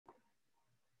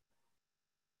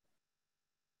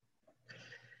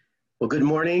Well, good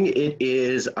morning. It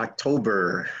is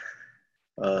October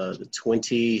the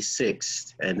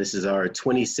 26th, and this is our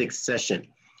 26th session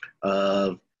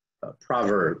of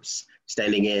Proverbs,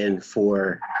 standing in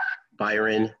for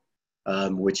Byron,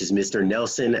 which is Mr.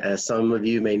 Nelson, as some of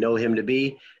you may know him to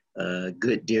be, a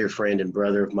good dear friend and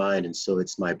brother of mine, and so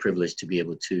it's my privilege to be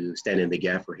able to stand in the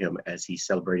gap for him as he's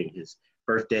celebrating his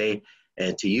birthday.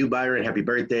 And to you, Byron, happy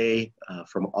birthday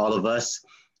from all of us.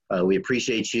 We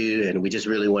appreciate you, and we just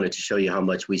really wanted to show you how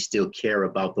much we still care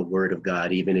about the Word of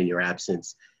God, even in your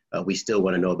absence. We still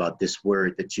want to know about this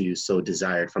word that you so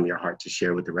desired from your heart to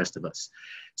share with the rest of us.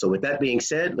 So with that being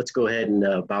said, let's go ahead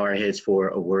and bow our heads for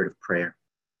a word of prayer.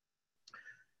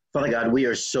 Father God, we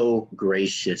are so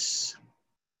gracious.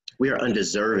 We are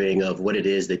undeserving of what it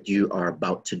is that you are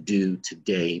about to do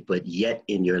today, but yet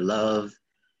in your love,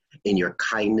 in your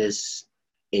kindness,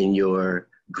 in your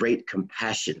great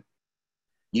compassion,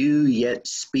 you yet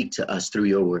speak to us through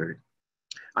your word.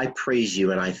 I praise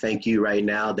you and I thank you right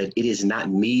now that it is not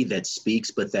me that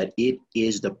speaks, but that it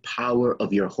is the power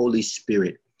of your Holy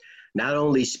Spirit, not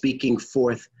only speaking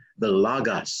forth the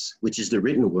Logos, which is the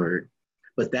written word,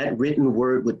 but that written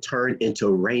word would turn into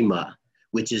Rhema,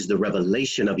 which is the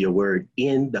revelation of your word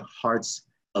in the hearts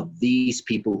of these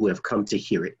people who have come to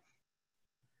hear it.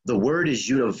 The word is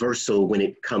universal when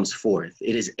it comes forth.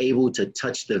 It is able to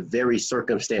touch the very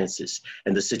circumstances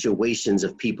and the situations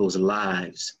of people's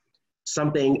lives,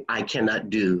 something I cannot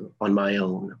do on my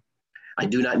own. I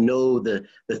do not know the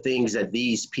things that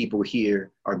these people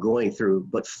here are going through,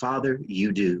 but Father,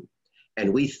 you do.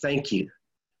 And we thank you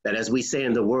that, as we say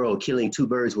in the world, killing two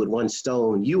birds with one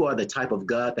stone, you are the type of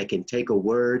God that can take a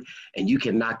word and you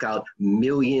can knock out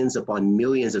millions upon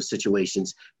millions of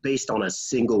situations based on a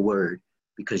single word.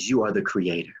 Because you are the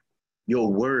creator.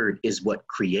 Your word is what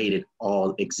created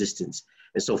all existence.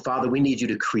 And so, Father, we need you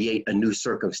to create a new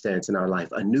circumstance in our life,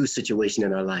 a new situation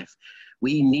in our life.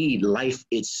 We need life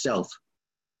itself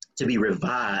to be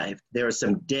revived. There are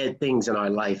some dead things in our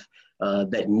life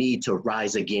that need to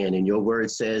rise again. And your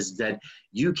word says that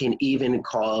you can even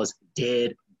cause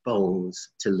dead bones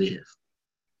to live.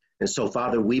 And so,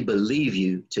 Father, we believe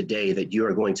you today that you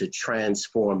are going to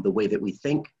transform the way that we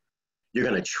think. You're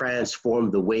going to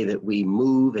transform the way that we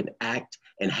move and act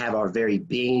and have our very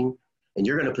being. And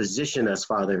you're going to position us,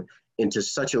 Father, into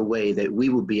such a way that we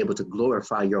will be able to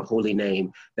glorify your holy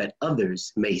name, that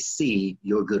others may see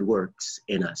your good works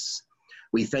in us.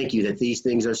 We thank you that these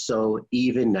things are so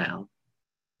even now.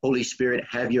 Holy Spirit,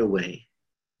 have your way.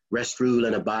 Rest, rule,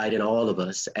 and abide in all of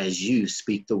us as you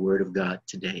speak the word of God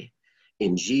today.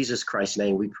 In Jesus Christ's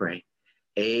name we pray.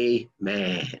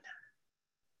 Amen.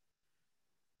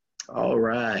 All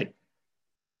right.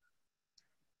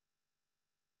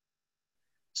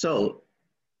 So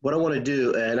what I want to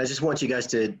do, and I just want you guys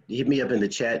to hit me up in the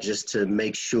chat just to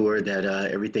make sure that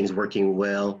everything's working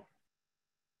well.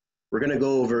 We're going to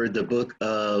go over the book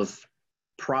of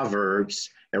Proverbs,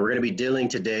 and we're going to be dealing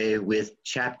today with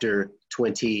chapter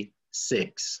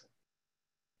 26.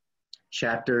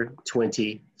 Chapter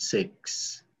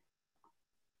 26.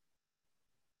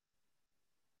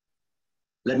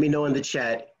 Let me know in the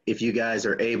chat if you guys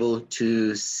are able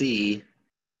to see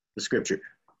the scripture.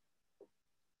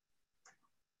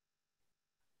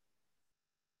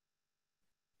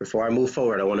 Before I move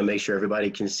forward, I want to make sure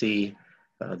everybody can see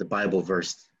the Bible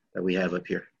verse that we have up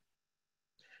here.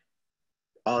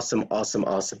 Awesome, awesome,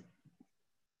 awesome.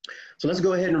 So let's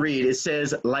go ahead and read. It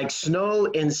says, like snow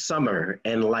in summer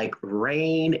and like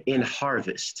rain in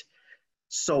harvest,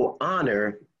 so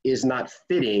honor is not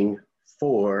fitting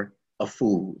for a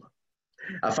fool.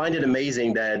 I find it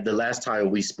amazing that the last time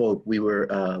we spoke, we were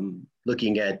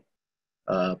looking at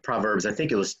Proverbs. I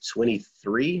think it was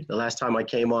 23 the last time I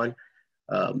came on.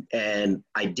 And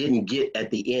I didn't get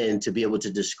at the end to be able to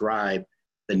describe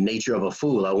the nature of a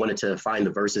fool. I wanted to find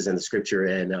the verses in the scripture,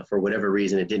 and for whatever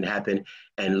reason, it didn't happen.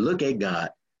 And look at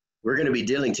God. We're going to be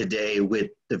dealing today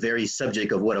with the very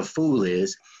subject of what a fool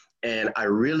is. And I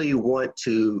really want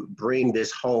to bring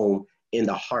this home in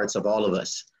the hearts of all of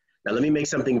us. Now, let me make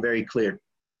something very clear.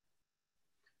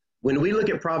 When we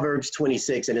look at Proverbs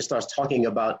 26 and it starts talking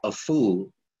about a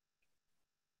fool,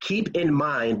 keep in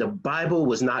mind the Bible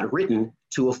was not written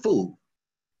to a fool.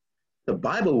 The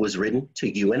Bible was written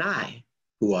to you and I,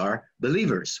 who are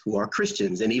believers, who are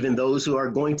Christians, and even those who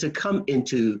are going to come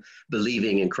into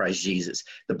believing in Christ Jesus.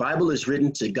 The Bible is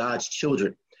written to God's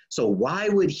children. So why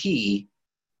would he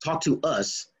talk to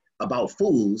us about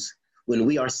fools when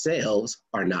we ourselves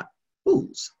are not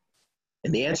fools?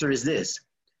 And the answer is this.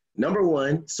 Number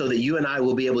one, so that you and I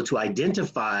will be able to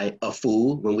identify a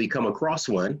fool when we come across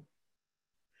one.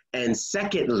 And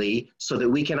secondly, so that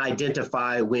we can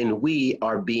identify when we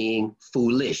are being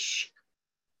foolish.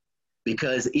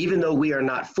 Because even though we are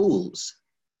not fools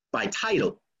by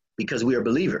title, because we are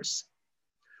believers,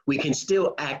 we can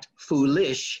still act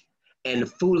foolish, and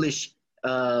foolish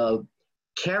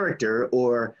character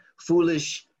or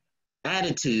foolish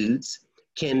attitudes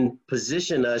can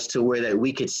position us to where that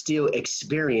we could still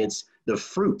experience the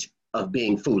fruit of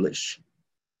being foolish.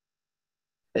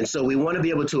 And so we want to be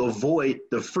able to avoid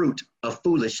the fruit of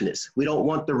foolishness. We don't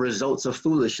want the results of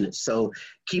foolishness. So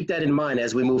keep that in mind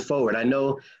as we move forward. I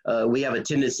know we have a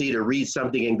tendency to read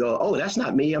something and go, oh, that's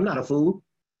not me. I'm not a fool.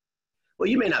 Well,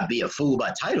 you may not be a fool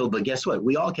by title, but guess what?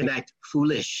 We all can act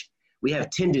foolish. We have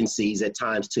tendencies at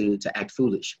times to act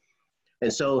foolish.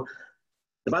 And so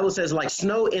the Bible says, like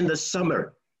snow in the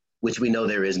summer, which we know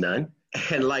there is none,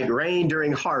 and like rain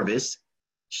during harvest,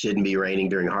 shouldn't be raining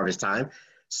during harvest time,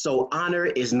 so honor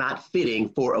is not fitting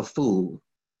for a fool.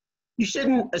 You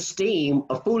shouldn't esteem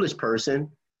a foolish person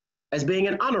as being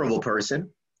an honorable person,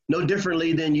 no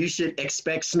differently than you should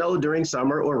expect snow during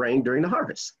summer or rain during the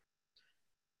harvest.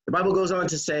 The Bible goes on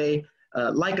to say,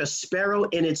 like a sparrow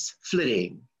in its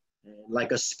flitting,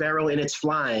 like a sparrow in its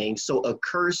flying, so a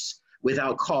curse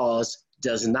without cause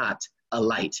does not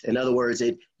alight. In other words,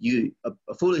 a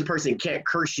foolish person can't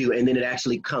curse you and then it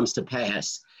actually comes to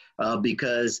pass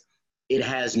because it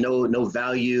has no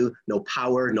value, no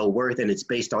power, no worth, and it's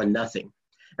based on nothing.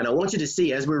 And I want you to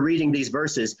see, as we're reading these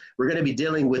verses, we're going to be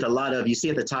dealing with a lot of, you see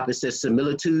at the top it says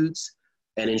similitudes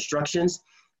and instructions.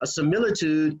 A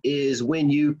similitude is when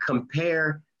you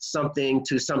compare something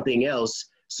to something else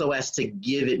so as to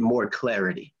give it more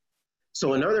clarity.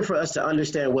 So in order for us to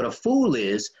understand what a fool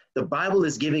is, the Bible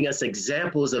is giving us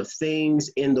examples of things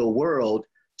in the world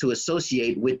to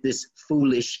associate with this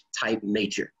foolish type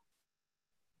nature.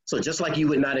 So just like you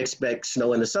would not expect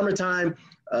snow in the summertime,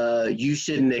 you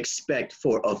shouldn't expect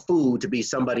for a fool to be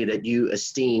somebody that you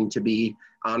esteem to be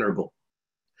honorable.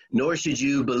 Nor should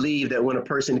you believe that when a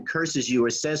person curses you or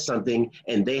says something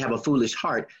and they have a foolish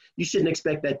heart, you shouldn't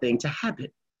expect that thing to happen.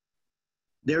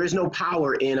 There is no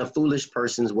power in a foolish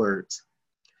person's words.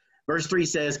 Verse 3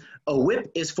 says, a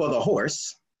whip is for the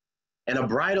horse and a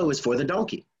bridle is for the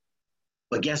donkey.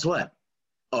 But guess what?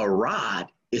 A rod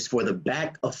is for the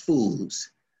back of fools.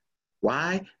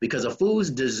 Why? Because fools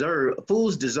deserve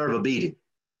a beating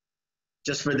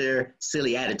just for their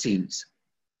silly attitudes.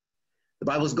 The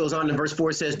Bible goes on in verse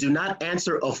 4, says, do not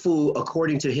answer a fool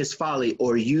according to his folly,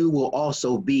 or you will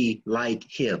also be like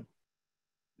him.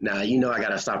 Now, you know I got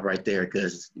to stop right there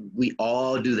because we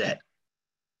all do that.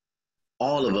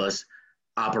 All of us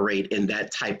operate in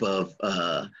that type of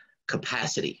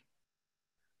capacity.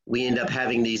 We end up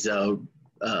having these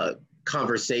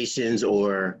conversations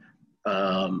or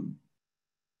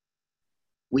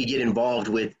we get involved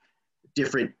with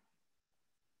different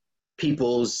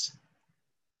people's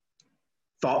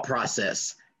thought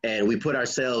process, and we put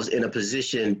ourselves in a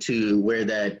position to where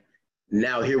that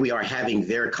now here we are having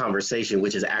their conversation,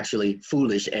 which is actually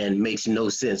foolish and makes no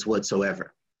sense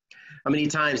whatsoever. How many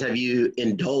times have you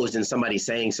indulged in somebody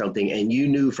saying something and you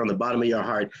knew from the bottom of your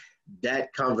heart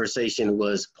that conversation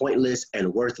was pointless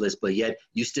and worthless, but yet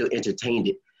you still entertained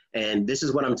it? And this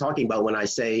is what I'm talking about when I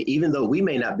say, even though we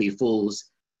may not be fools,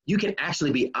 you can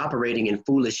actually be operating in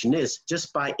foolishness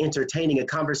just by entertaining a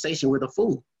conversation with a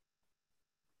fool.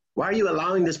 Why are you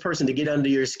allowing this person to get under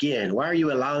your skin? Why are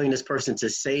you allowing this person to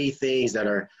say things that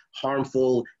are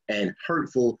harmful and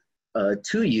hurtful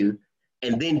to you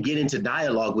and then get into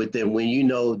dialogue with them when you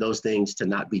know those things to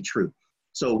not be true?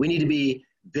 So we need to be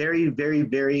very, very,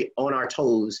 very on our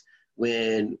toes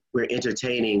when we're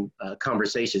entertaining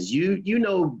conversations. You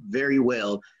know very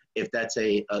well if that's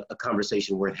a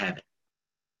conversation worth having.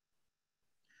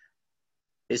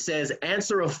 It says,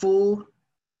 answer a fool.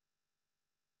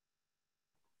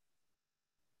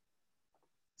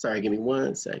 Sorry, give me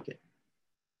 1 second.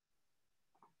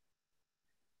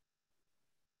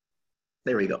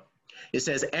 There we go. It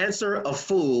says, answer a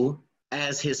fool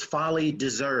as his folly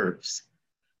deserves,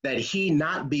 that he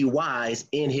not be wise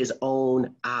in his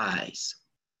own eyes.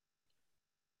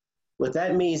 What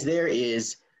that means there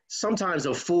is sometimes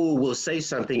a fool will say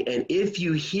something, and if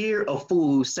you hear a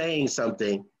fool saying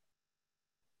something,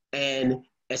 and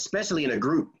especially in a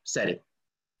group setting,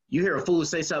 you hear a fool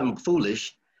say something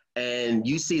foolish, and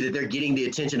you see that they're getting the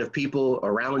attention of people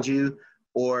around you,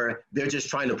 or they're just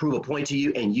trying to prove a point to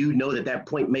you, and you know that that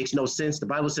point makes no sense. The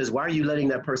Bible says, why are you letting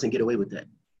that person get away with that?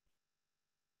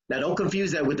 Now, don't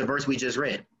confuse that with the verse we just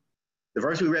read. The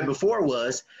verse we read before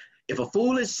was, if a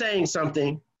fool is saying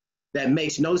something that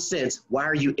makes no sense, why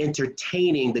are you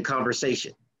entertaining the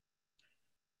conversation?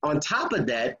 On top of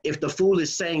that, if the fool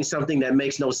is saying something that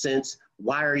makes no sense,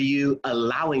 why are you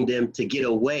allowing them to get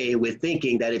away with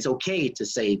thinking that it's okay to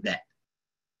say that?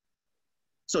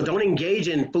 So don't engage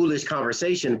in foolish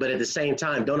conversation, but at the same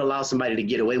time, don't allow somebody to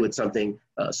get away with something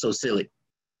so silly.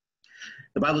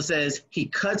 The Bible says he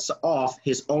cuts off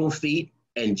his own feet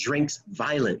and drinks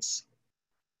violence.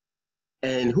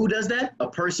 And who does that? A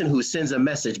person who sends a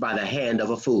message by the hand of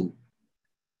a fool.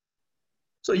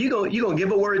 So you're gonna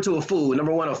give a word to a fool.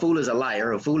 Number one, a fool is a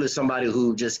liar. A fool is somebody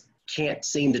who just can't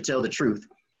seem to tell the truth.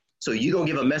 So you're going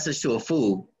to give a message to a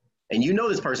fool, and you know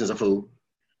this person's a fool,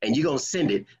 and you're going to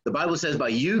send it. The Bible says by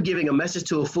you giving a message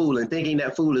to a fool and thinking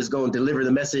that fool is going to deliver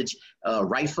the message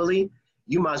rightfully,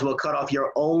 you might as well cut off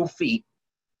your own feet,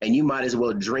 and you might as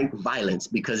well drink violence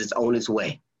because it's on its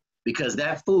way. Because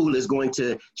that fool is going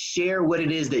to share what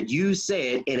it is that you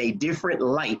said in a different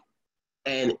light,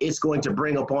 and it's going to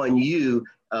bring upon you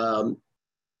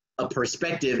a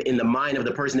perspective in the mind of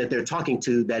the person that they're talking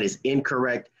to that is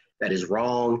incorrect, that is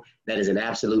wrong, that is an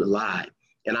absolute lie.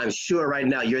 And I'm sure right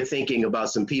now you're thinking about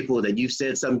some people that you've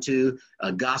said something to,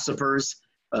 gossipers.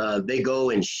 They go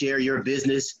and share your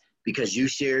business because you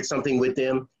shared something with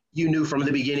them. You knew from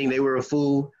the beginning they were a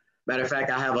fool. Matter of fact,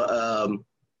 I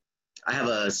have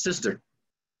a sister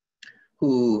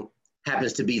who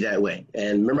happens to be that way.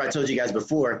 And remember I told you guys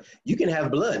before, you can have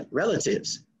blood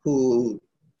relatives who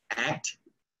act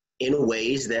in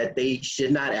ways that they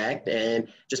should not act. And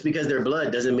just because they're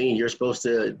blood doesn't mean you're supposed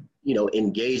to,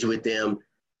 engage with them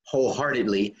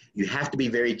wholeheartedly. You have to be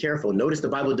very careful. Notice the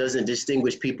Bible doesn't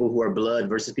distinguish people who are blood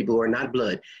versus people who are not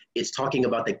blood. It's talking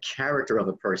about the character of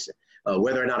a person,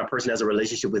 whether or not a person has a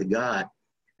relationship with God.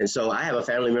 And so I have a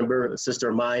family member, a sister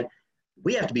of mine.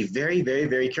 We have to be very, very,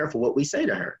 very careful what we say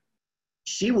to her.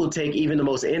 She will take even the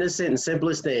most innocent and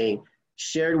simplest thing,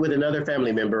 shared with another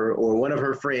family member or one of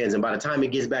her friends, and by the time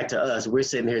it gets back to us, we're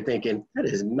sitting here thinking, that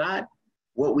is not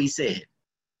what we said.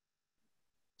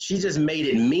 She just made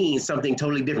it mean something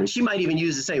totally different. She might even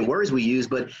use the same words we use,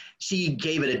 but she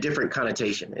gave it a different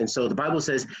connotation. And so the Bible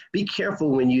says, be careful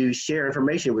when you share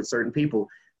information with certain people,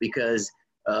 because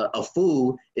a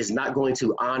fool is not going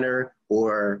to honor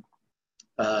or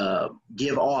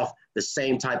give off the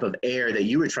same type of air that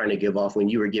you were trying to give off when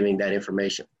you were giving that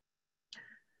information.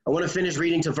 I want to finish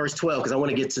reading to verse 12 because I want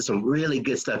to get to some really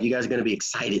good stuff. You guys are going to be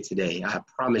excited today. I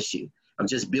promise you. I'm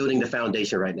just building the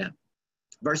foundation right now.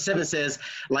 Verse 7 says,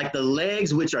 like the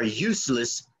legs which are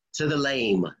useless to the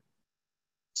lame,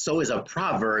 so is a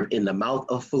proverb in the mouth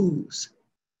of fools.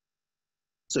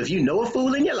 So if you know a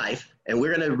fool in your life, and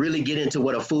we're going to really get into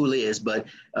what a fool is, but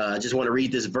I just want to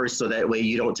read this verse so that way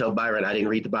you don't tell Byron I didn't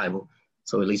read the Bible.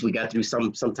 So at least we got to do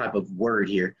some type of word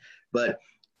here. But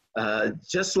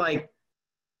just like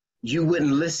you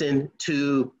wouldn't listen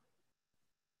to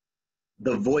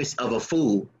the voice of a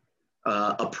fool,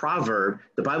 a proverb,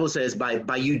 the Bible says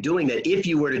by you doing that, if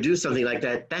you were to do something like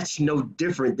that, that's no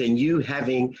different than you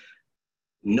having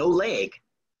no leg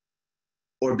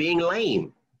or being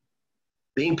lame,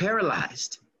 being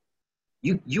paralyzed.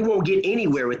 You won't get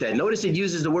anywhere with that. Notice it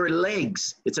uses the word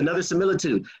legs. It's another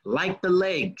similitude, like the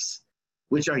legs,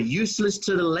 which are useless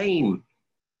to the lame.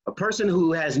 A person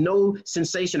who has no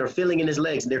sensation or feeling in his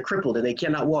legs, they're crippled and they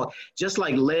cannot walk. Just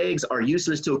like legs are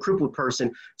useless to a crippled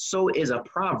person, so is a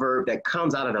proverb that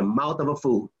comes out of the mouth of a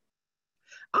fool.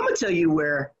 I'm going to tell you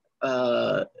where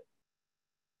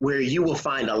you will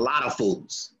find a lot of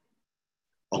fools: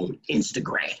 on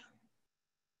Instagram.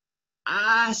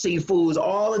 I see fools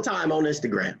all the time on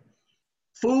Instagram.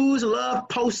 Fools love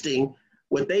posting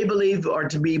what they believe are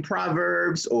to be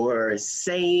proverbs or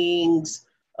sayings,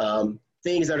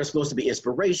 things that are supposed to be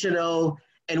inspirational.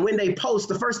 And when they post,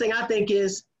 the first thing I think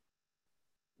is,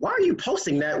 why are you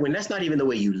posting that when that's not even the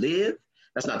way you live?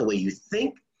 That's not the way you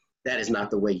think. That is not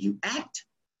the way you act.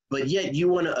 But yet you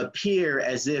want to appear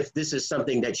as if this is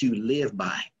something that you live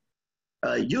by.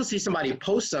 You'll see somebody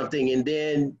post something and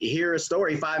then hear a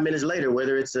story 5 minutes later,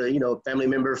 whether it's a family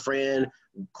member, friend,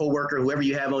 coworker, whoever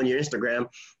you have on your Instagram.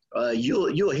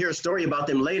 You'll hear a story about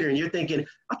them later and you're thinking,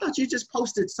 I thought you just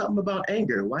posted something about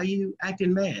anger. Why are you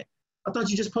acting mad? I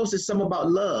thought you just posted something about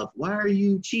love. Why are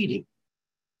you cheating?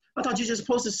 I thought you just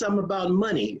posted something about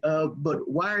money, but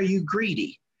why are you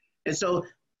greedy? And so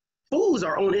fools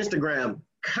are on Instagram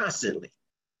constantly.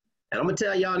 And I'm going to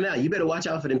tell y'all now, you better watch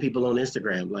out for them people on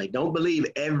Instagram. Like, don't believe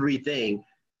everything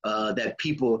that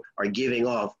people are giving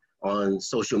off on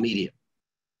social media.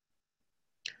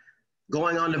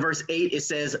 Going on to verse 8, it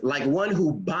says, like one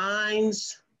who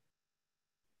binds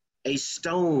a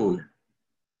stone.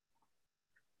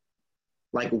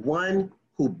 Like one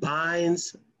who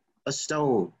binds a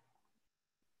stone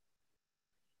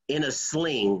in a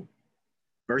sling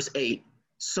Verse 8,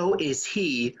 so is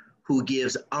he who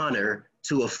gives honor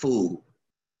to a fool.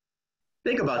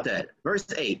 Think about that. Verse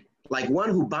 8, like one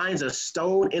who binds a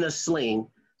stone in a sling,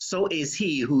 so is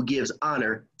he who gives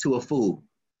honor to a fool.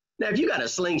 Now, if you got a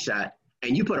slingshot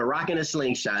and you put a rock in a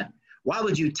slingshot, why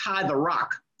would you tie the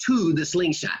rock to the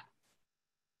slingshot?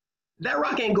 That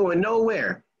rock ain't going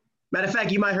nowhere. Matter of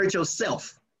fact, you might hurt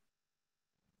yourself.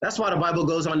 That's why the Bible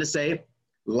goes on to say,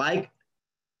 like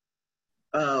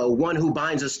one who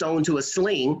binds a stone to a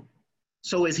sling,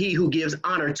 so is he who gives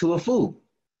honor to a fool.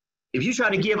 If you try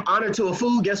to give honor to a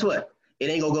fool, guess what? It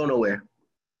ain't gonna go nowhere.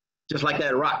 Just like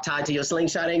that rock tied to your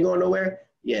slingshot ain't going nowhere.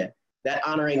 Yeah, that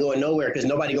honor ain't going nowhere because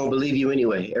nobody gonna believe you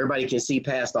anyway. Everybody can see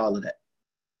past all of that.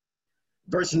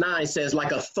 Verse 9 says,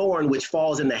 like a thorn which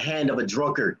falls in the hand of a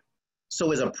drunkard,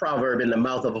 so is a proverb in the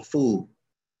mouth of a fool.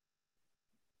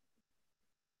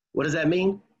 What does that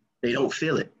mean? They don't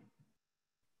feel it.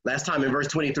 Last time in verse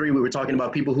 23, we were talking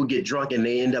about people who get drunk and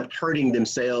they end up hurting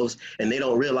themselves and they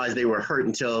don't realize they were hurt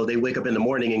until they wake up in the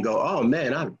morning and go, oh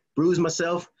man, I bruised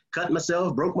myself, cut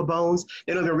myself, broke my bones.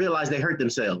 They don't even realize they hurt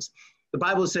themselves. The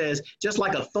Bible says, just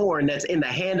like a thorn that's in the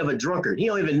hand of a drunkard, he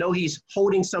don't even know he's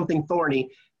holding something thorny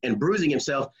and bruising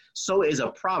himself, so is a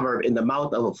proverb in the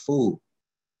mouth of a fool.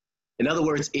 In other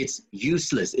words, it's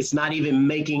useless. It's not even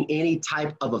making any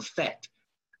type of effect.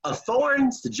 A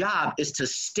thorn's job is to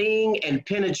sting and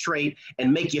penetrate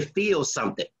and make you feel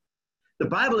something. The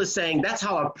Bible is saying that's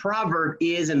how a proverb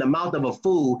is in the mouth of a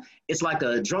fool. It's like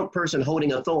a drunk person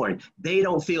holding a thorn. They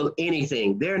don't feel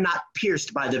anything. They're not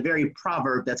pierced by the very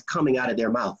proverb that's coming out of their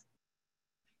mouth.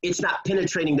 It's not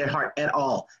penetrating their heart at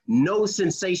all. No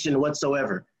sensation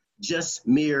whatsoever. Just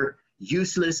mere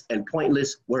useless and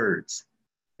pointless words.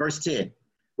 Verse 10,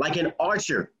 like an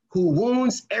archer who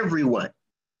wounds everyone,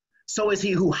 so is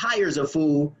he who hires a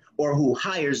fool or who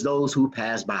hires those who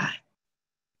pass by.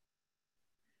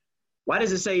 Why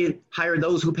does it say hire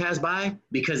those who pass by?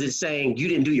 Because it's saying you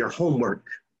didn't do your homework.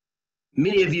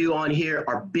 Many of you on here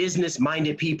are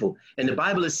business-minded people. And the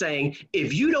Bible is saying,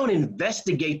 if you don't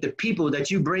investigate the people that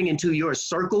you bring into your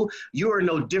circle, you are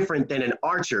no different than an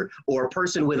archer or a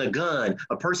person with a gun,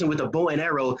 a person with a bow and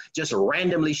arrow, just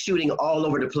randomly shooting all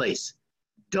over the place.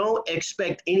 Don't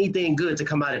expect anything good to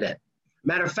come out of that.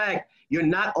 Matter of fact, you're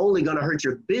not only going to hurt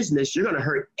your business, you're going to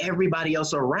hurt everybody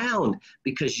else around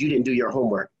because you didn't do your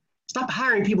homework. Stop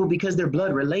hiring people because they're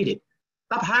blood related.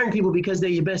 Stop hiring people because they're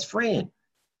your best friend.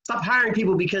 Stop hiring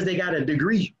people because they got a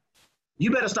degree. You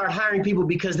better start hiring people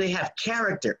because they have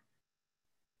character,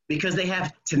 because they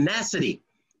have tenacity,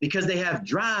 because they have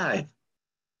drive,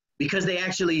 because they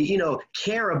actually,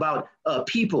 care about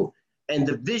people and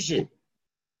the vision.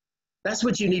 That's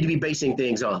what you need to be basing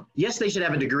things on. Yes, they should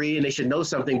have a degree and they should know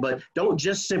something, but don't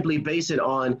just simply base it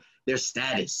on their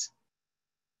status.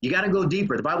 You got to go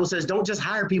deeper. The Bible says don't just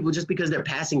hire people just because they're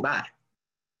passing by.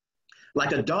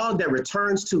 Like a dog that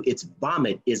returns to its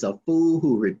vomit is a fool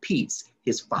who repeats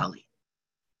his folly.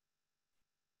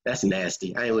 That's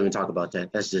nasty. I ain't even talk about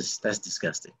that. That's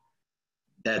disgusting.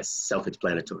 That's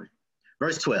self-explanatory.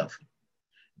 Verse 12.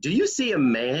 Do you see a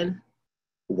man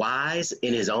wise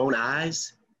in his own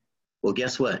eyes? Well,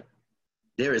 guess what?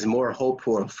 There is more hope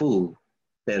for a fool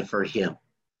than for him.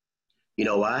 You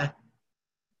know why?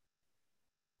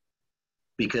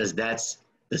 Because that's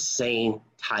the same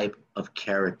type of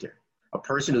character. A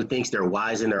person who thinks they're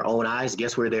wise in their own eyes,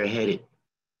 guess where they're headed?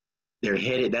 They're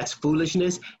headed, that's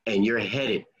foolishness, and you're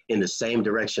headed in the same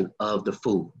direction of the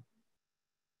fool.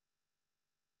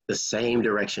 The same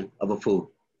direction of a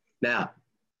fool. Now,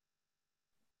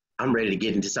 I'm ready to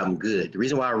get into something good. The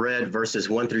reason why I read verses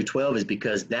 1 through 12 is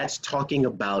because that's talking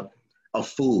about a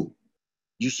fool.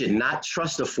 You should not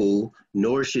trust a fool,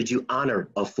 nor should you honor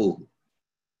a fool.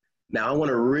 Now, I want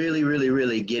to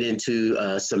really get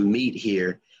into some meat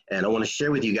here. And I want to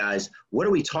share with you guys, what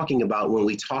are we talking about when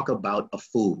we talk about a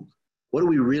fool? What do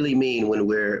we really mean when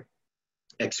we're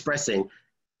expressing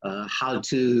how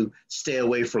to stay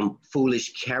away from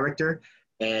foolish character?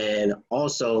 And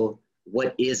also,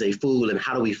 what is a fool and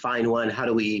how do we find one? How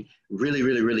do we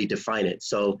really define it?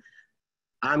 So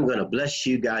I'm going to bless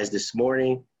you guys this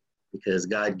morning because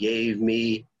God gave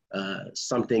me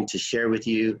something to share with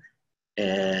you.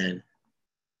 And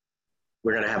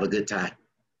we're going to have a good time.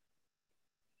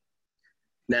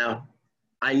 Now,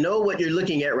 I know what you're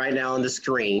looking at right now on the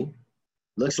screen.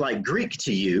 Looks like Greek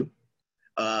to you,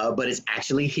 but it's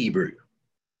actually Hebrew.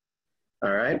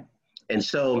 All right. And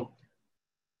so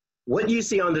what you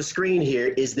see on the screen here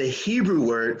is the Hebrew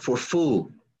word for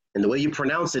fool. And the way you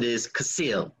pronounce it is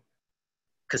kasil.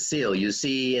 Kasil. You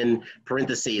see in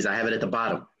parentheses, I have it at the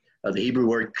bottom of the Hebrew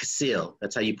word kasil.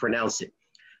 That's how you pronounce it.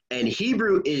 And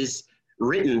Hebrew is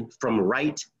written from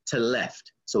right to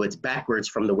left. So it's backwards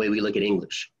from the way we look at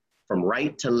English, from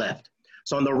right to left.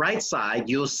 So on the right side,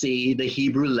 you'll see the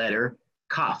Hebrew letter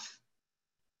Kaf.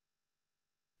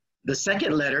 The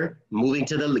second letter, going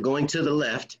to the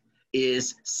left,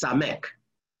 is Samek.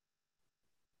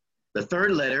 The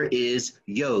third letter is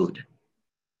Yod.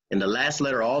 And the last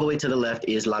letter all the way to the left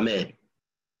is Lamed.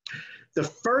 The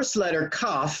first letter,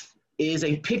 Kaf, is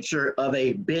a picture of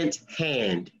a bent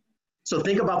hand. So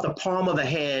think about the palm of a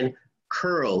hand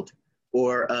curled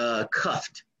or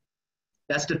cuffed.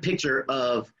 That's the picture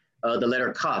of the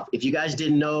letter Kaf. If you guys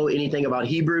didn't know anything about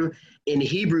Hebrew, in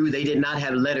Hebrew, they did not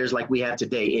have letters like we have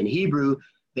today. In Hebrew,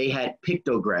 they had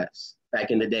pictographs back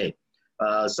in the day.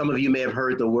 Some of you may have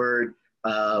heard the word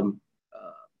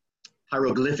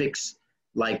hieroglyphics,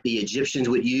 like the Egyptians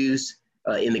would use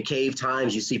in the cave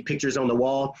times. You see pictures on the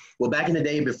wall. Well, back in the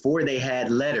day, before they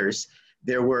had letters,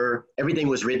 everything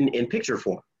was written in picture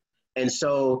form. And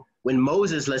so when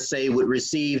Moses, let's say, would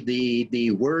receive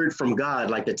the word from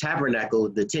God, like the tabernacle,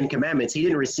 the 10 commandments, he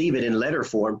didn't receive it in letter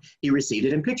form. He received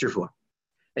it in picture form.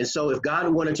 And so if God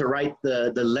wanted to write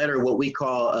the letter, what we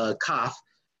call Kaf,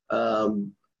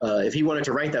 if he wanted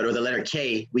to write that, or the letter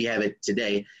K, we have it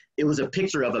today, it was a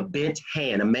picture of a bent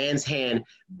hand, a man's hand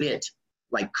bent,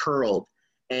 like curled.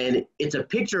 And it's a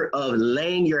picture of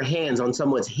laying your hands on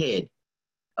someone's head,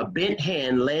 a bent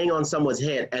hand laying on someone's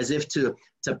head as if to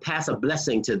pass a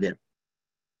blessing to them,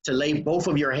 to lay both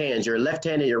of your hands, your left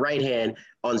hand and your right hand,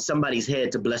 on somebody's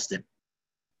head to bless them.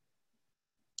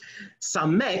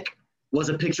 Samek was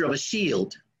a picture of a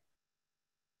shield,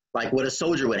 like what a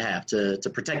soldier would have to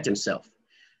protect himself.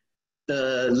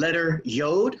 The letter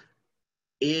Yod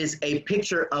is a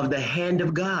picture of the hand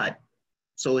of God.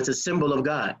 So it's a symbol of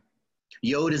God.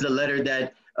 Yod is the letter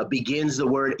that begins the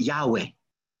word Yahweh.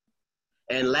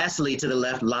 And lastly, to the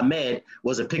left, Lamed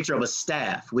was a picture of a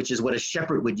staff, which is what a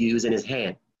shepherd would use in his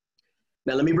hand.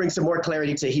 Now, let me bring some more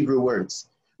clarity to Hebrew words.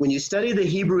 When you study the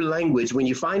Hebrew language, when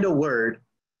you find a word,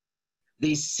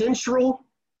 the central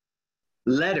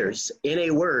letters in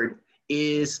a word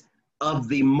is of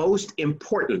the most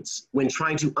importance when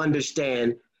trying to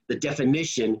understand the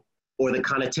definition or the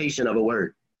connotation of a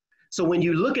word. So when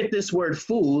you look at this word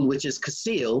fool, which is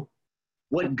kasil,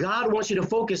 what God wants you to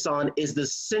focus on is the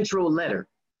central letter.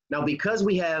 Now, because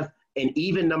we have an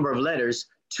even number of letters,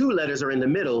 2 letters are in the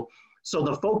middle, so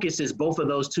the focus is both of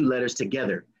those 2 letters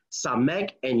together,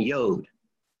 Samek and Yod.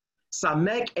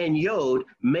 Samek and Yod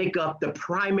make up the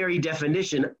primary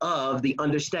definition of the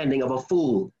understanding of a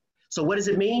fool. So what does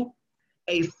it mean?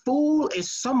 A fool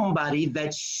is somebody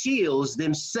that shields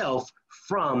themselves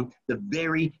from the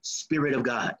very Spirit of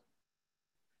God.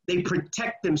 They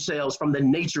protect themselves from the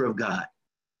nature of God.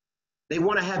 They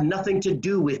want to have nothing to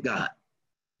do with God.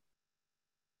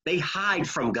 They hide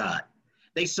from God.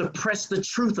 They suppress the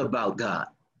truth about God.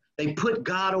 They put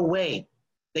God away.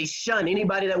 They shun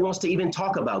anybody that wants to even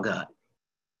talk about God.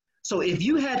 So if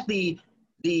you had the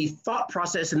thought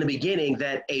process in the beginning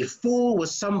that a fool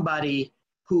was somebody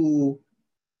who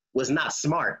was not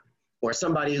smart, or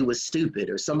somebody who was stupid,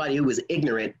 or somebody who was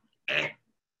ignorant,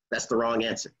 that's the wrong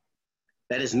answer.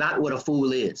 That is not what a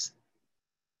fool is.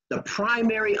 The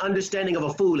primary understanding of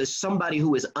a fool is somebody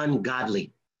who is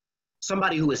ungodly,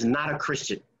 somebody who is not a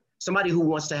Christian, somebody who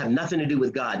wants to have nothing to do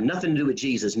with God, nothing to do with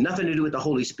Jesus, nothing to do with the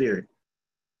Holy Spirit.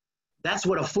 That's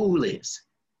what a fool is.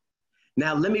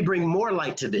 Now, let me bring more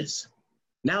light to this.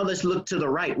 Now let's look to the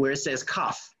right where it says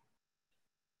Kaf.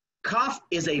 Kaf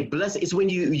is a blessing. It's when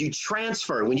you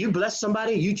transfer. When you bless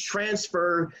somebody, you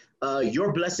transfer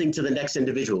your blessing to the next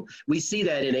individual. We see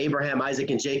that in Abraham, Isaac,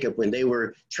 and Jacob when they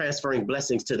were transferring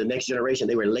blessings to the next generation.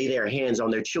 They would lay their hands on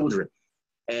their children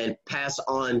and pass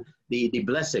on the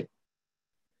blessing.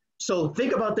 So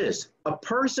think about this. A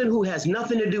person who has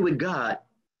nothing to do with God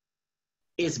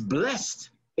is blessed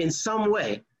in some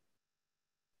way,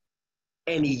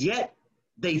 and yet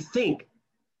they think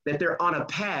that they're on a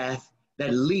path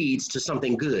that leads to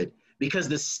something good, because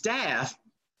the staff,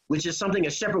 which is something a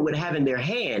shepherd would have in their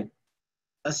hand,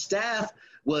 a staff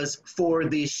was for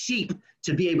the sheep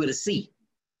to be able to see.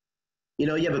 You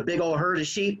know, you have a big old herd of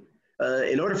sheep.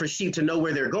 In order for sheep to know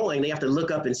where they're going, they have to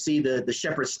look up and see the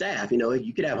shepherd's staff. You know,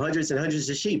 you could have hundreds and hundreds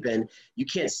of sheep, and you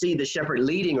can't see the shepherd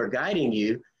leading or guiding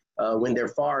you when they're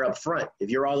far up front,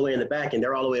 if you're all the way in the back and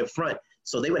they're all the way up front.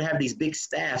 So they would have these big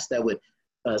staffs that would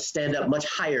stand up much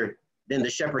higher than the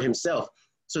shepherd himself,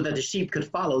 so that the sheep could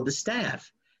follow the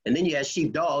staff. And then you had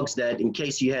sheep dogs that, in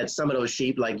case you had some of those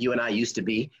sheep like you and I used to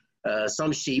be,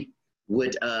 some sheep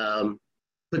would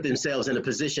put themselves in a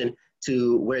position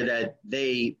to where that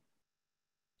they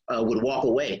would walk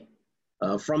away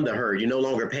from the herd. You're no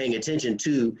longer paying attention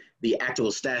to the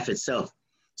actual staff itself.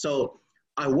 So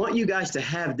I want you guys to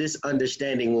have this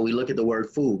understanding when we look at the word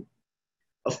fool.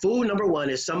 A fool, number one,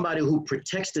 is somebody who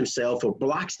protects themselves or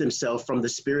blocks themselves from the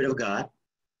Spirit of God,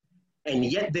 and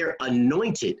yet they're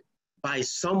anointed by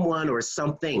someone or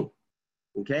something.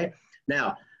 Okay?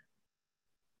 Now,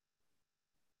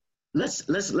 let's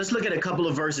look at a couple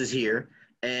of verses here.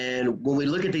 And when we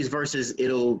look at these verses,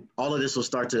 all of this will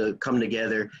start to come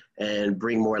together and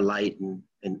bring more light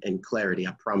and clarity,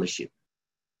 I promise you.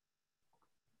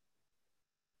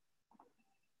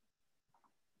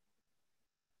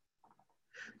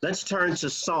 Let's turn to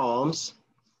Psalms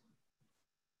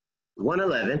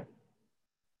 111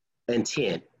 and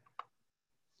 10.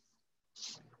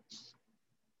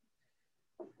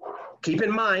 Keep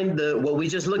in mind what we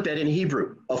just looked at in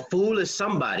Hebrew. A fool is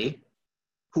somebody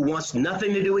who wants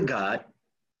nothing to do with God,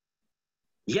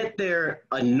 yet they're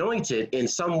anointed in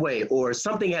some way, or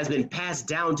something has been passed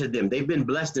down to them. They've been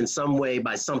blessed in some way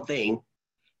by something,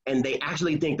 and they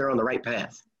actually think they're on the right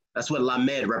path. That's what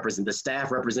Lamed represents. The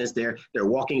staff represents they're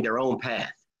walking their own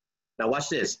path. Now watch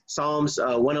this. Psalms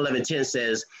 111:10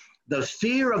 says, "The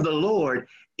fear of the Lord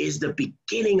is the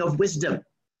beginning of wisdom."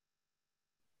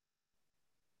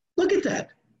 Look at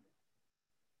that.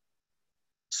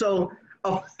 So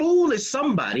a fool is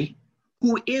somebody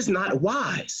who is not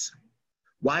wise.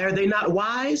 Why are they not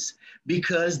wise?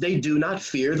 Because they do not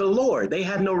fear the Lord. They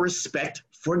have no respect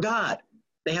for God.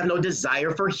 They have no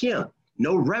desire for him,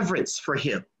 no reverence for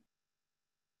him.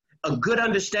 A good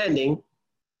understanding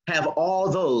have all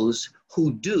those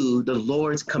who do the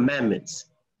Lord's commandments.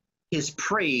 His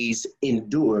praise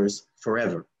endures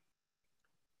forever.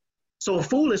 So a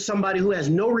fool is somebody who has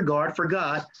no regard for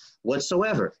God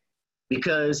whatsoever.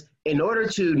 Because in order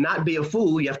to not be a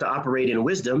fool, you have to operate in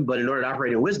wisdom. But in order to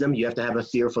operate in wisdom, you have to have a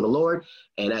fear for the Lord.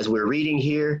 And as we're reading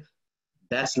here,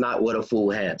 that's not what a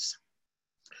fool has.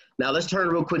 Now let's turn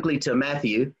real quickly to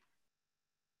Matthew.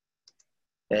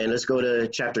 And let's go to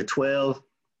chapter 12,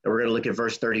 and we're going to look at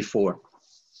verse 34.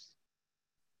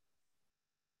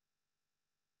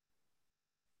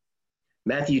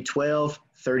 Matthew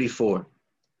 12:34.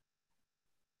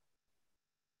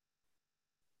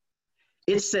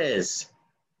 It says,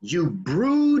 "You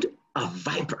brood of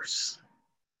vipers,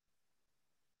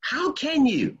 how can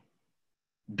you,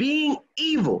 being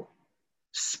evil,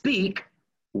 speak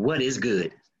what is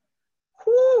good?"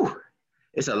 Whew.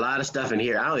 It's a lot of stuff in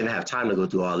here. I don't even have time to go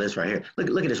through all this right here.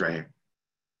 Look at this right here.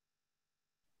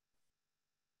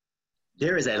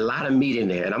 There is a lot of meat in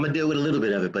there, and I'm going to deal with a little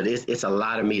bit of it, but it's a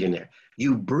lot of meat in there.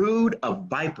 "You brood of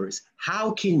vipers,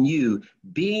 how can you,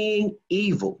 being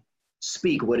evil,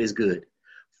 speak what is good?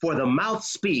 For the mouth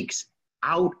speaks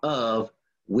out of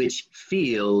which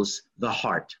fills the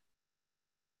heart."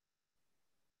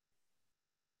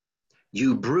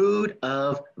 You brood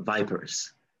of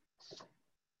vipers.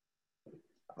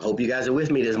 I hope you guys are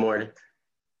with me this morning.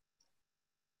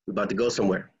 We're about to go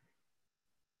somewhere.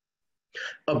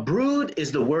 A brood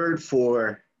is the word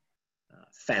for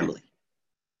family.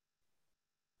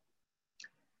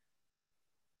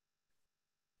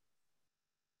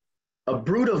 A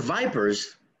brood of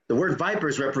vipers, the word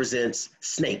vipers represents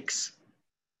snakes,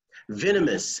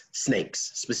 venomous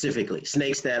snakes specifically,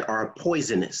 snakes that are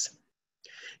poisonous.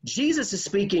 Jesus is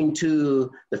speaking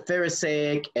to the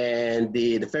Pharisaic and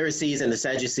the Pharisees and the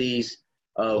Sadducees,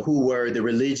 who were the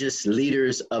religious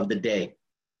leaders of the day.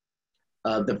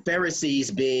 The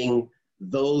Pharisees being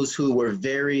those who were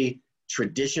very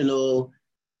traditional,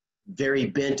 very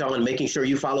bent on making sure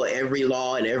you follow every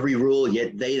law and every rule,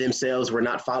 yet they themselves were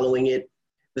not following it.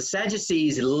 The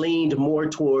Sadducees leaned more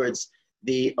towards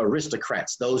the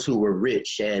aristocrats, those who were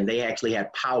rich and they actually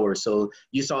had power. So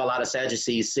you saw a lot of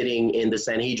Sadducees sitting in the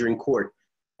Sanhedrin court,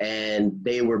 and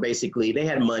they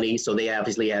had money, so they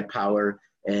obviously had power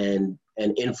and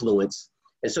influence.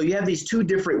 And so you have these two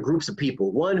different groups of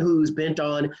people, one who's bent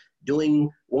on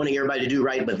wanting everybody to do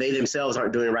right, but they themselves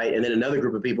aren't doing right, and then another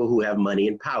group of people who have money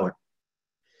and power.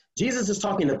 Jesus is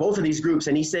talking to both of these groups,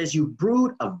 and he says, "You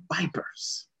brood of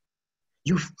vipers,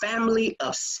 you family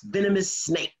of venomous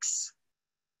snakes."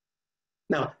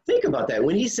 Now, think about that.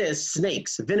 When he says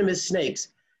snakes, venomous snakes,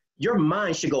 your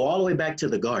mind should go all the way back to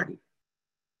the garden.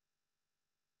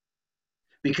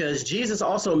 Because Jesus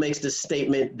also makes the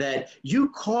statement that you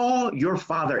call your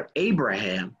father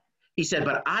Abraham. He said,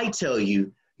 "But I tell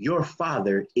you, your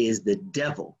father is the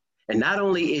devil. And not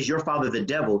only is your father the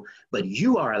devil, but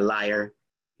you are a liar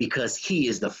because he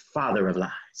is the father of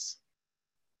lies."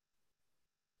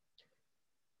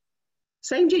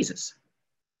 Same Jesus.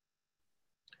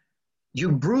 You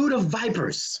brood of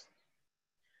vipers.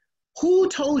 Who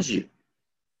told you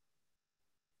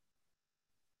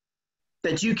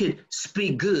that you could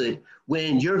speak good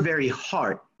when your very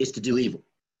heart is to do evil?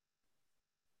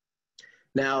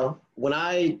 Now, when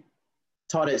I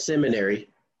taught at seminary,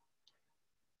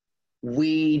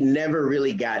 we never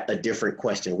really got a different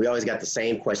question. We always got the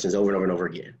same questions over and over and over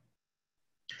again.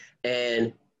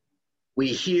 And we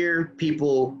hear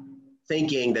people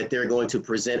thinking that they're going to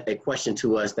present a question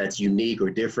to us that's unique or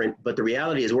different. But the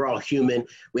reality is we're all human.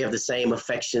 We have the same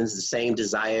affections, the same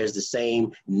desires, the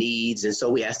same needs. And so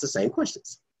we ask the same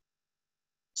questions.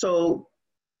 So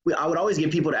I would always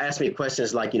get people to ask me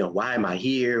questions like, why am I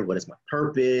here? What is my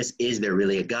purpose? Is there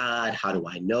really a God? How do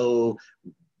I know?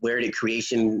 How did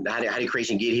creation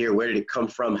get here? Where did it come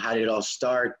from? How did it all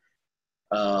start?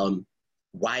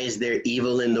 Why is there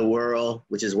evil in the world?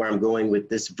 Which is where I'm going with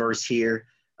this verse here.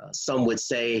 Some would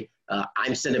say,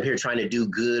 I'm sitting up here trying to do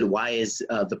good. Why is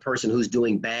the person who's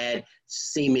doing bad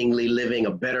seemingly living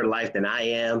a better life than I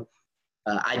am?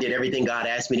 I did everything God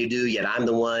asked me to do, yet I'm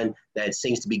the one that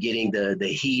seems to be getting the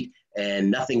heat and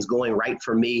nothing's going right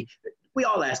for me. We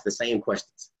all ask the same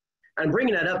questions. I'm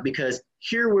bringing that up because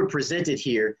here we're presented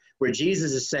here where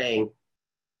Jesus is saying,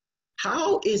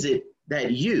 how is it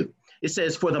that it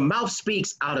says, for the mouth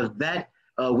speaks out of that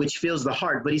which fills the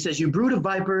heart. But he says, you brood of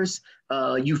vipers,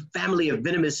 you family of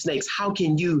venomous snakes, how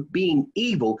can you, being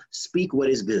evil, speak what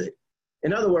is good?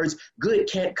 In other words, good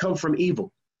can't come from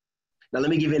evil. Now, let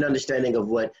me give you an understanding of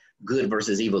what good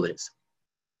versus evil is.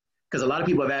 Because a lot of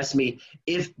people have asked me,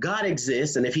 if God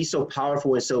exists and if he's so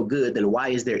powerful and so good, then why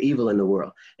is there evil in the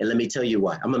world? And let me tell you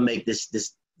why. I'm going to make this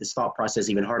thought process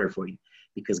even harder for you.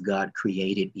 Because God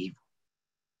created evil.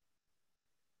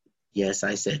 Yes,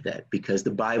 I said that because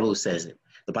the Bible says it.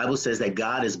 The Bible says that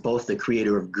God is both the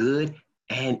creator of good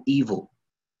and evil.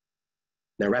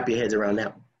 Now wrap your heads around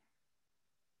that one.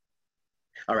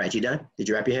 All right, you done? Did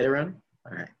you wrap your head around it?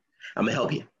 All right. I'm going to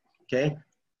help you, okay?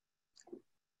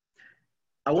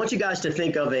 I want you guys to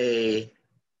think of a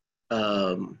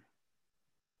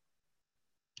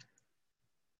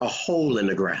hole in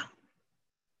the ground.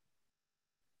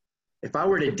 If I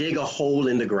were to dig a hole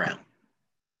in the ground,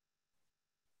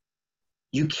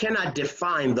 you cannot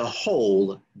define the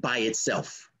hole by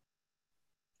itself.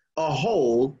 A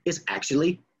hole is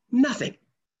actually nothing.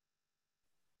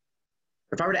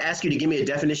 If I were to ask you to give me a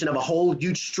definition of a hole,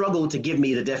 you'd struggle to give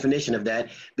me the definition of that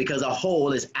because a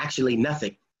hole is actually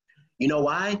nothing. You know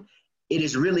why? It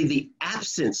is really the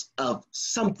absence of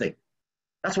something.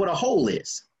 That's what a hole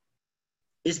is.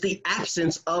 It's the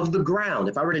absence of the ground.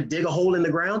 If I were to dig a hole in the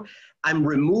ground, I'm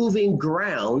removing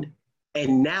ground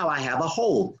and now I have a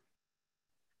hole.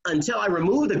 Until I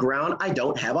remove the ground, I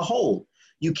don't have a hole.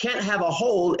 You can't have a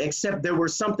hole except there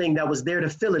was something that was there to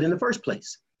fill it in the first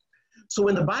place. So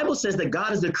when the Bible says that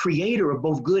God is the creator of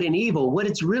both good and evil, what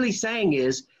it's really saying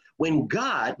is when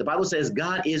the Bible says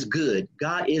God is good,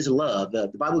 God is love. The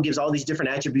Bible gives all these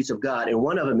different attributes of God, and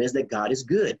one of them is that God is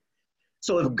good.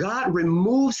 So if God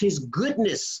removes his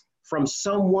goodness from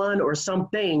someone or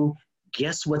something,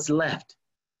 guess what's left?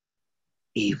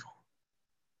 Evil.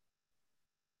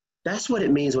 That's what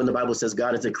it means when the Bible says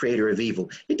God is the creator of evil.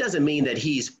 It doesn't mean that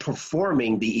he's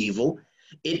performing the evil.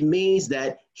 It means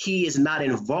that he is not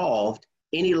involved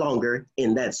any longer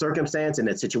in that circumstance, in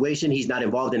that situation. He's not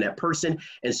involved in that person.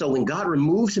 And so when God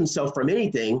removes himself from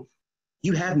anything,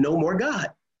 you have no more God.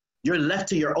 You're left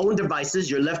to your own devices.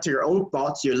 You're left to your own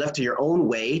thoughts. You're left to your own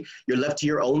way. You're left to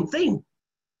your own thing.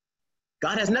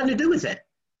 God has nothing to do with that.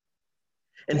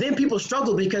 And then people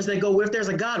struggle because they go, well, if there's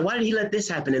a God, why did he let this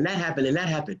happen and that happen and that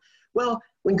happen? Well,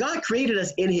 when God created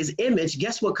us in his image,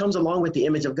 guess what comes along with the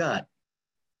image of God?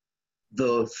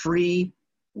 The free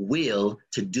will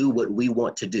to do what we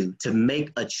want to do, to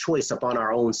make a choice upon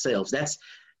our own selves.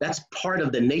 That's part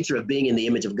of the nature of being in the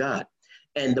image of God.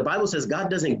 And the Bible says God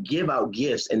doesn't give out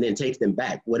gifts and then take them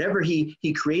back. Whatever he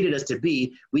created us to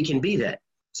be, we can be that.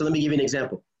 So let me give you an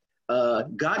example.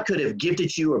 God could have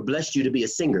gifted you or blessed you to be a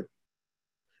singer,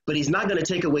 but he's not going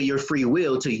to take away your free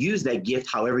will to use that gift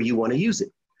however you want to use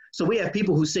it. So we have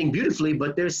people who sing beautifully,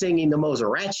 but they're singing the most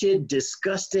ratchet,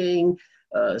 disgusting,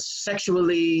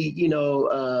 sexually,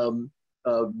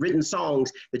 written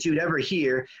songs that you'd ever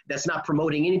hear that's not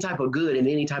promoting any type of good in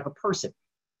any type of person.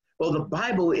 Well, the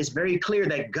Bible is very clear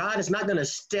that God is not going to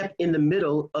step in the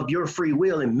middle of your free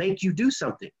will and make you do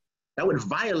something. That would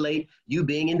violate you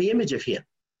being in the image of him.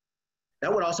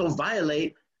 That would also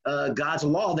violate God's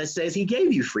law that says he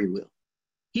gave you free will.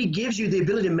 He gives you the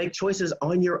ability to make choices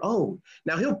on your own.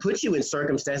 Now, he'll put you in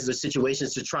circumstances or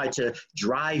situations to try to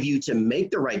drive you to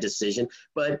make the right decision.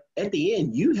 But at the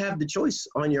end, you have the choice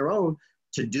on your own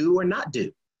to do or not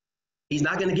do. He's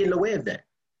not going to get in the way of that.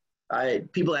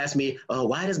 People ask me,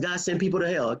 why does God send people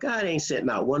to hell? God ain't sent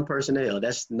not one person to hell.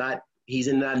 That's not He's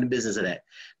not in the business of that.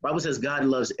 The Bible says God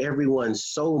loves everyone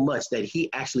so much that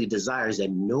he actually desires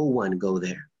that no one go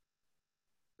there.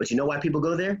 But you know why people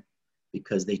go there?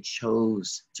 Because they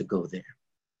chose to go there.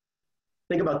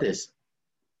 Think about this.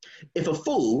 If a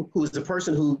fool, who is the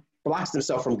person who blocks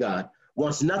themselves from God,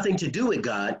 wants nothing to do with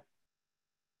God,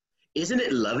 isn't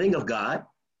it loving of God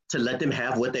to let them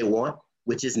have what they want,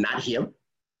 which is not him?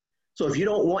 So if you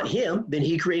don't want him, then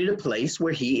he created a place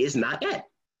where he is not at.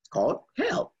 It's called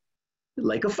hell, the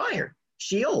lake of fire,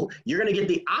 Sheol. You're going to get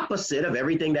the opposite of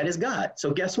everything that is God.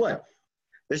 So guess what?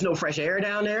 There's no fresh air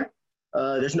down there.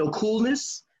 There's no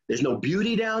coolness. There's no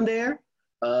beauty down there.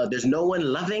 There's no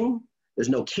one loving. There's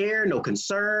no care, no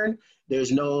concern.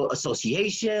 There's no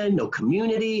association, no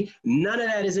community. None of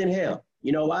that is in hell.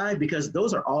 You know why? Because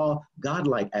those are all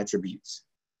godlike attributes.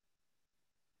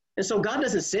 And so God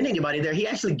doesn't send anybody there. He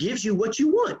actually gives you what you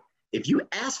want. If you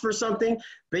ask for something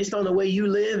based on the way you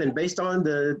live and based on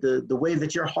the way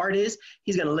that your heart is,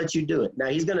 he's going to let you do it. Now,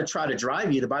 he's going to try to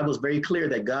drive you. The Bible is very clear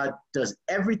that God does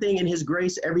everything in his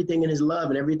grace, everything in his love,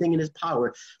 and everything in his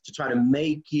power to try to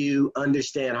make you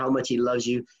understand how much he loves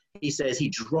you. He says he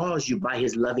draws you by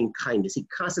his loving kindness. He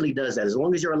constantly does that. As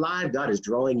long as you're alive, God is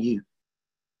drawing you.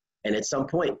 And at some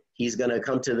point, he's going to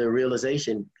come to the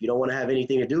realization you don't want to have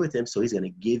anything to do with him, so he's going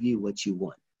to give you what you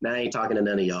want. Now, I ain't talking to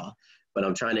none of y'all, but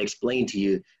I'm trying to explain to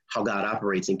you how God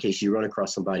operates in case you run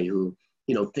across somebody who,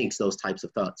 thinks those types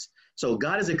of thoughts. So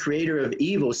God is a creator of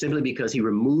evil simply because he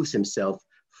removes himself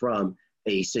from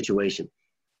a situation.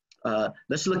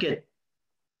 Let's look at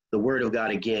the word of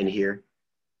God again here.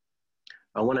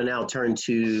 I want to now turn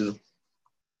to,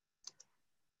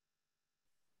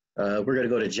 we're going to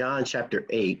go to John chapter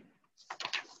 8,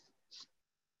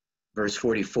 verse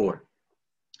 44.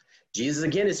 Jesus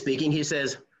again is speaking. He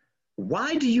says,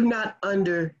 "Why do you not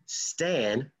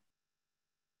understand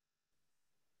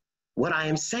what I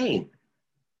am saying?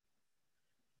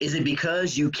 Is it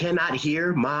because you cannot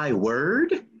hear my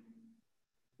word?"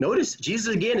 Notice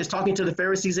Jesus again is talking to the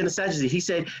Pharisees and the Sadducees. He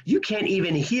said, you can't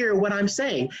even hear what I'm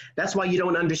saying. That's why you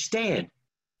don't understand.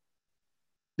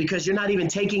 Because you're not even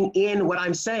taking in what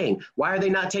I'm saying. Why are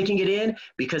they not taking it in?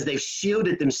 Because they've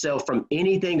shielded themselves from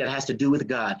anything that has to do with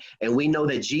God. And we know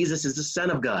that Jesus is the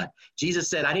Son of God. Jesus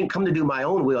said, I didn't come to do my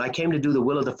own will. I came to do the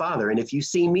will of the Father. And if you've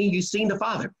seen me, you've seen the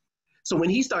Father. So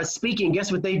when he starts speaking,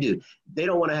 guess what they do? They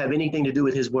don't want to have anything to do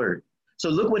with his word. So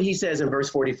look what he says in verse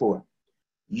 44.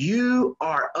 You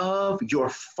are of your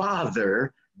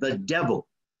father, the devil,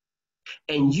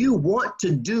 and you want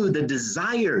to do the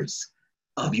desires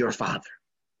of your father.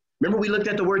 Remember we looked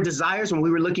at the word desires when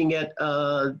we were looking at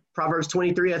Proverbs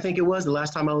 23, I think it was, the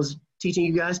last time I was teaching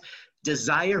you guys.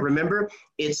 Desire, remember,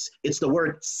 it's the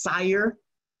word sire,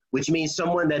 which means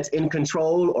someone that's in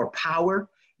control or power.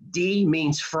 D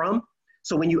means from.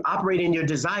 So when you operate in your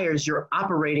desires, you're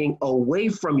operating away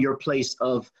from your place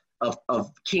of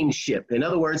kingship. In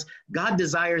other words, God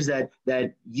desires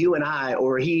that you and I,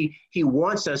 or he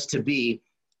wants us to be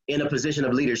in a position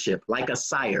of leadership, like a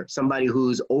sire, somebody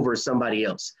who's over somebody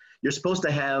else. You're supposed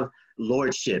to have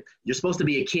lordship. You're supposed to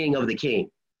be a king of the king.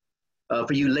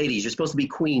 For you ladies, you're supposed to be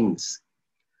queens.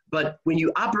 But when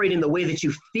you operate in the way that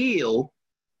you feel,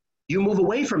 you move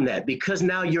away from that because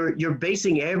now you're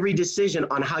basing every decision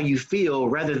on how you feel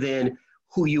rather than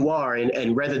who you are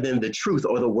and rather than the truth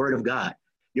or the word of God.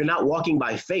 You're not walking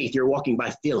by faith, you're walking by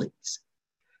feelings.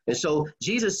 And so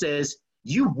Jesus says,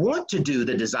 you want to do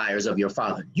the desires of your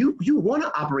father. You want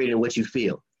to operate in what you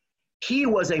feel. He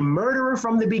was a murderer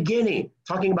from the beginning,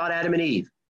 talking about Adam and Eve,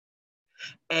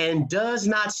 and does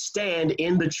not stand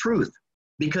in the truth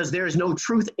because there is no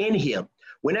truth in him.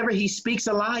 Whenever he speaks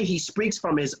a lie, he speaks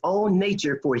from his own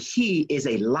nature, for he is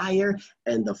a liar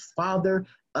and the father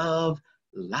of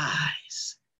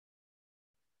lies.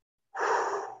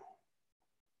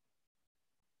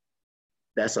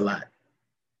 That's a lie.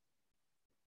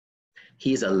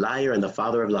 He's a liar and the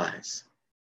father of lies.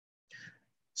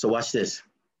 So watch this.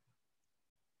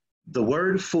 The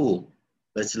word fool,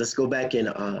 let's go back and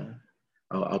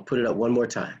I'll put it up one more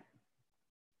time.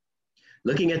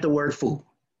 Looking at the word fool.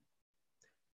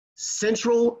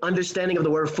 Central understanding of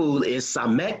the word fool is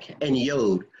samek and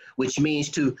yod, which means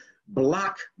to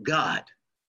block God.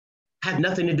 Have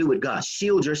nothing to do with God.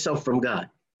 Shield yourself from God.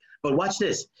 But watch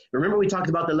this. Remember we talked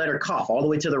about the letter Kaf all the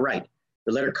way to the right.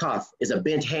 The letter Kaf is a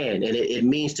bent hand, and it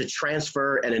means to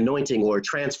transfer an anointing or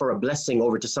transfer a blessing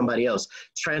over to somebody else.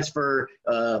 Transfer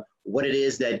what it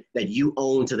is that you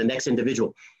own to the next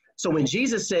individual. So when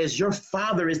Jesus says your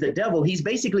father is the devil, he's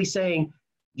basically saying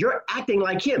you're acting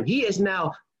like him. He is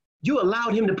now You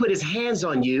allowed him to put his hands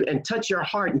on you and touch your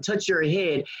heart and touch your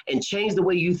head and change the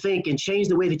way you think and change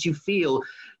the way that you feel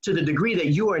to the degree that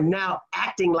you are now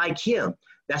acting like him.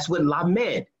 That's what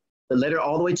Lamed, the letter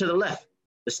all the way to the left,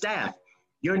 the staff.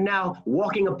 You're now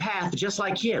walking a path just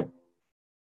like him.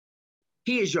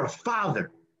 He is your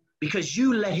father because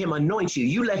you let him anoint you.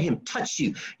 You let him touch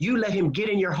you. You let him get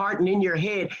in your heart and in your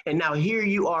head. And now here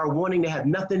you are wanting to have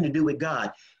nothing to do with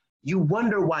God. You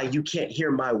wonder why you can't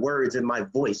hear my words and my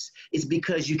voice. It's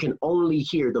because you can only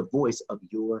hear the voice of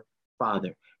your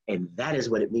father. And that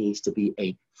is what it means to be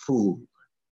a fool.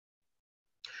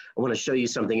 I want to show you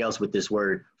something else with this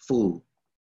word, fool.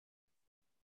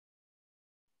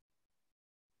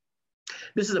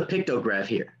 This is a pictograph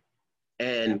here.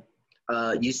 And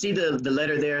you see the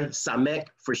letter there, Samek,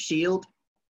 for shield?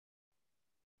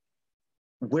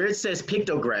 Where it says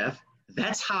pictograph,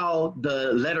 that's how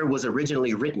the letter was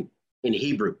originally written in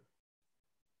Hebrew.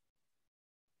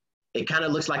 It kind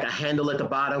of looks like a handle at the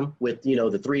bottom with,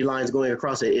 the 3 lines going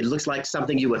across it. It looks like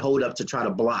something you would hold up to try to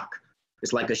block.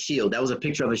 It's like a shield. That was a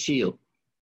picture of a shield.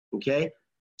 Okay?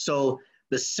 So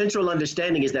the central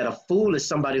understanding is that a fool is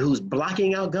somebody who's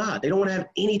blocking out God. They don't want to have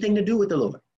anything to do with the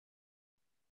Lord.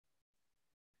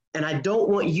 And I don't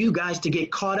want you guys to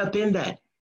get caught up in that.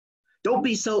 Don't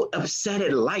be so upset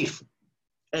at life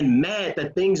and mad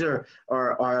that things are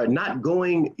not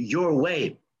going your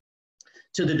way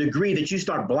to the degree that you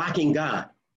start blocking God.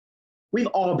 We've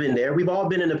all been there. We've all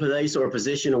been in a place or a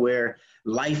position where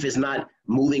life is not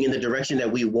moving in the direction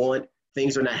that we want.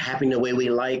 Things are not happening the way we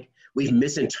like. We've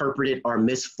misinterpreted our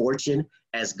misfortune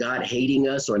as God hating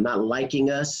us or not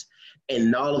liking us.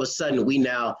 And all of a sudden, we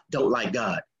now don't like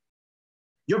God.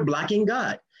 You're blocking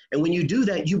God. And when you do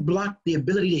that, you block the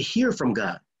ability to hear from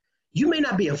God. You may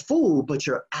not be a fool, but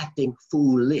you're acting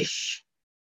foolish.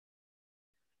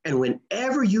 And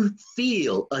whenever you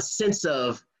feel a sense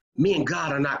of me and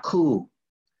God are not cool,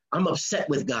 I'm upset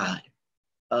with God.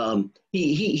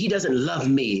 He doesn't love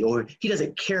me, or he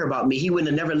doesn't care about me. He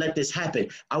wouldn't have never let this happen.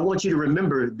 I want you to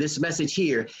remember this message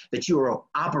here, that you are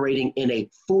operating in a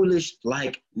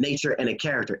foolish-like nature and a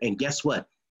character. And guess what?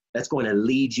 That's going to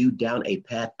lead you down a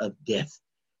path of death,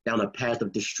 down a path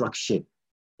of destruction.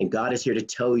 And God is here to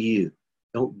tell you,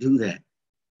 don't do that.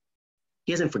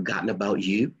 He hasn't forgotten about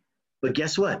you. But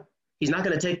guess what? He's not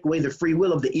going to take away the free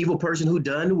will of the evil person who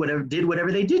did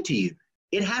whatever they did to you.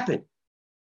 It happened.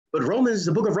 But Romans,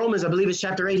 the book of Romans, I believe it's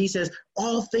chapter 8, he says,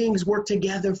 all things work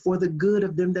together for the good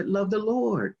of them that love the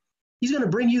Lord. He's going to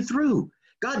bring you through.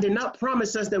 God did not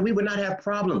promise us that we would not have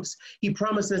problems. He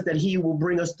promised us that he will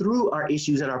bring us through our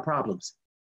issues and our problems.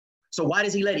 So why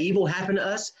does he let evil happen to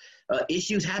us?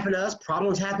 Issues happen to us,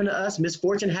 problems happen to us,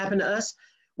 misfortune happen to us?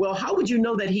 Well, how would you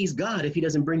know that he's God if he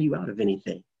doesn't bring you out of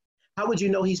anything? How would you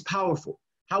know he's powerful?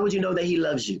 How would you know that he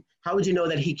loves you? How would you know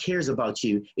that he cares about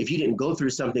you if you didn't go through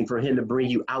something for him to bring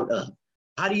you out of?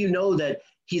 How do you know that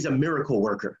he's a miracle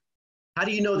worker? How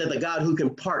do you know that the God who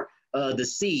can part the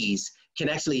seas can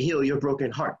actually heal your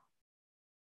broken heart?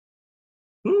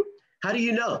 How do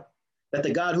you know that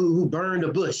the God who burned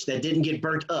a bush that didn't get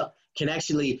burnt up can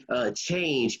actually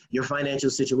change your financial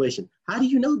situation? How do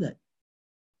you know that?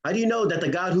 How do you know that the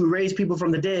God who raised people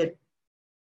from the dead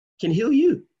can heal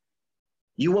you?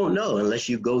 You won't know unless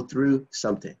you go through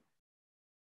something.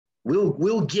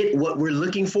 We'll get what we're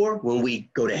looking for when we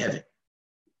go to heaven.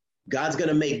 God's going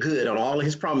to make good on all of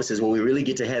his promises when we really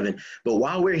get to heaven. But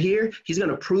while we're here, he's going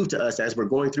to prove to us as we're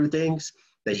going through things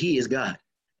that he is God,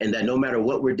 and that no matter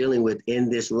what we're dealing with in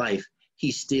this life,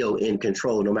 he's still in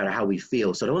control no matter how we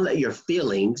feel. So don't let your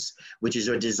feelings, which is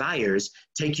your desires,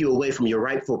 take you away from your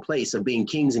rightful place of being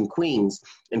kings and queens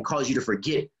and cause you to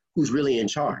forget who's really in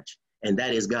charge, and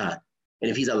that is God. And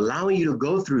if he's allowing you to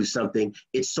go through something,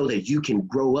 it's so that you can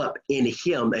grow up in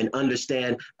him and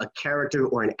understand a character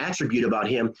or an attribute about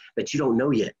him that you don't know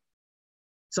yet.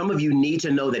 Some of you need to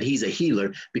know that he's a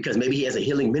healer because maybe he has a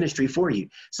healing ministry for you.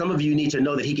 Some of you need to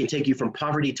know that he can take you from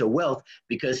poverty to wealth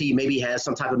because he maybe has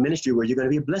some type of ministry where you're going to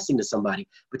be a blessing to somebody.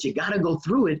 But you got to go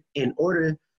through it in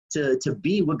order to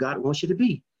be what God wants you to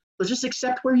be. So just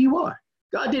accept where you are.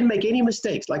 God didn't make any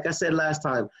mistakes, like I said last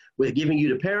time, with giving you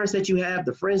the parents that you have,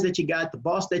 the friends that you got, the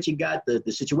boss that you got, the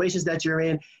situations that you're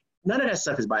in. None of that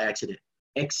stuff is by accident.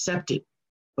 Accept it,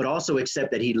 but also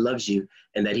accept that he loves you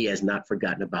and that he has not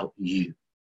forgotten about you.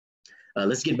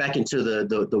 Let's get back into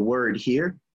the word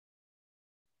here.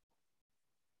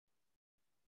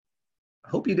 I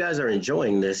hope you guys are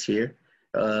enjoying this here.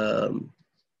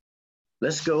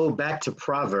 Let's go back to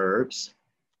Proverbs.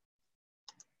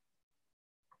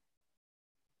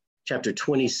 Chapter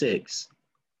 26.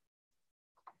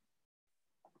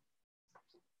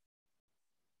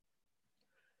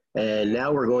 And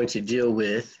now we're going to deal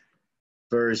with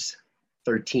verse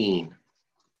 13.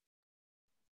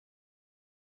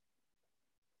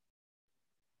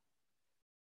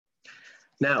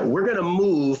 Now we're going to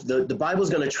move, the Bible's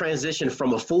going to transition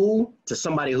from a fool to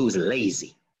somebody who's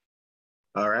lazy.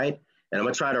 All right. And I'm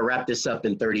going to try to wrap this up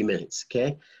in 30 minutes.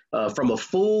 Okay. From a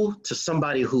fool to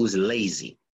somebody who's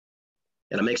lazy.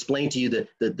 And I'm going to explain to you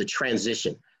the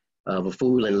transition of a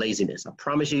fool and laziness. I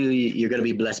promise you, you're going to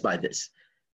be blessed by this.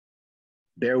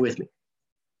 Bear with me.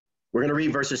 We're going to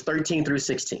read verses 13 through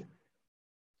 16.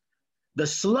 The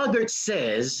sluggard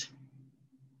says,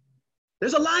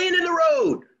 there's a lion in the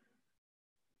road.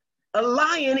 A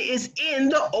lion is in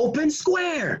the open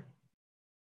square.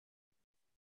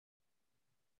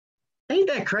 Ain't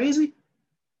that crazy?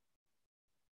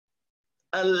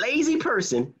 A lazy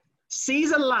person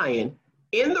sees a lion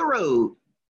in the road.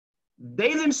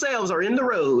 They themselves are in the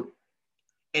road,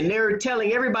 and they're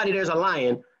telling everybody there's a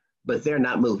lion, but they're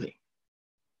not moving.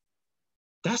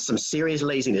 That's some serious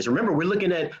laziness. Remember, we're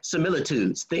looking at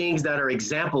similitudes, things that are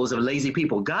examples of lazy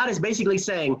people. God is basically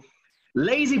saying,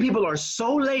 lazy people are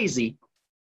so lazy,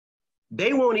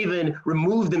 they won't even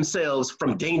remove themselves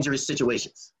from dangerous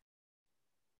situations.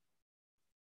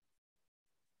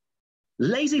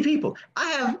 Lazy people.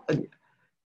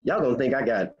 Y'all gonna think I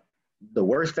got the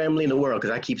worst family in the world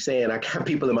because I keep saying I got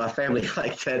people in my family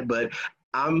like that, but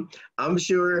I'm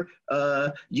sure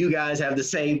you guys have the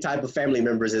same type of family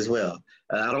members as well.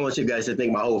 I don't want you guys to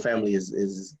think my whole family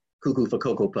is cuckoo for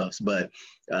Cocoa Puffs, but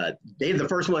they're the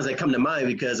first ones that come to mind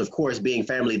because, of course, being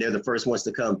family, they're the first ones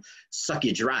to come suck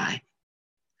you dry.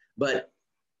 But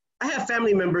I have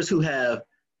family members who have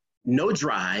no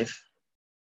drive,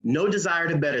 no desire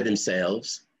to better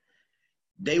themselves.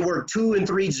 They work 2 and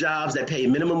 3 jobs that pay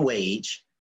minimum wage.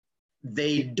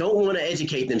 They don't want to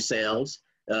educate themselves.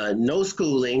 No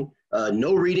schooling,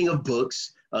 no reading of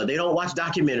books. They don't watch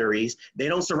documentaries. They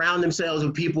don't surround themselves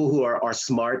with people who are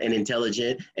smart and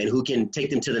intelligent and who can take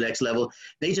them to the next level.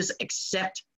 They just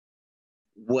accept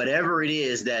whatever it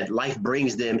is that life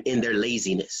brings them in their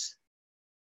laziness.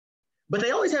 But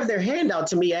they always have their hand out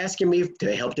to me asking me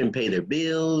to help them pay their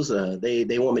bills.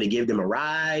 They want me to give them a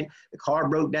ride. The car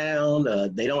broke down.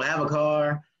 They don't have a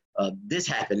car. This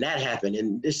happened, that happened.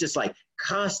 And it's just like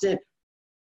constant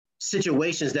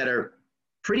situations that are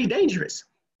pretty dangerous.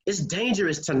 It's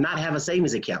dangerous to not have a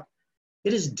savings account.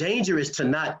 It is dangerous to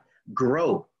not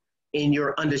grow in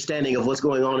your understanding of what's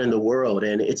going on in the world.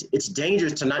 And it's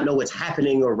dangerous to not know what's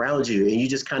happening around you. And you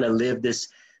just kind of live this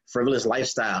frivolous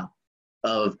lifestyle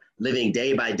of living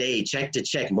day by day, check to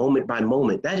check, moment by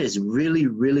moment. That is really,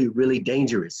 really, really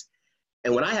dangerous.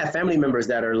 And when I have family members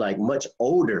that are like much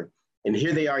older, and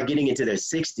here they are getting into their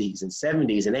 60s and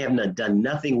 70s, and they have done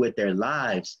nothing with their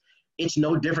lives, it's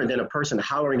no different than a person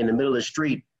hollering in the middle of the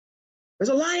street, there's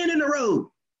a lion in the road.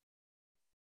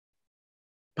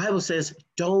 Bible says,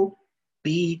 don't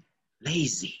be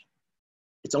lazy.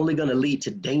 It's only going to lead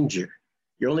to danger.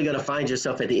 You're only going to find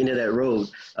yourself at the end of that road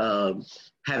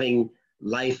having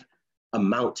life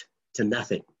amount to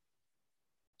nothing.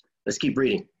 Let's keep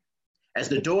reading. As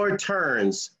the door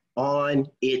turns on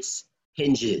its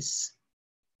hinges,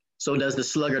 so does the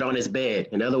sluggard on his bed.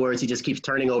 In other words, he just keeps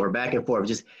turning over back and forth,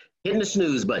 just hitting the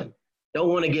snooze button. Don't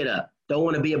want to get up. Don't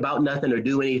want to be about nothing or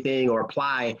do anything or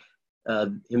apply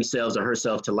himself or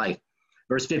herself to life.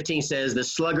 Verse 15 says, the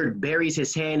sluggard buries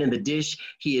his hand in the dish.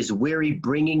 He is weary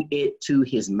bringing it to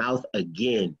his mouth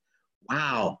again.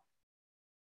 Wow.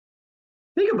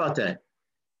 Think about that.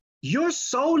 You're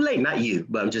so late, not you,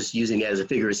 but I'm just using it as a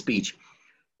figure of speech.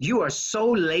 You are so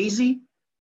lazy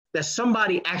that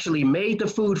somebody actually made the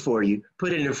food for you,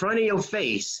 put it in front of your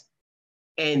face,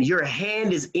 and your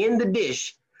hand is in the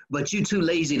dish, but you're too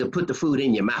lazy to put the food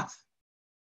in your mouth.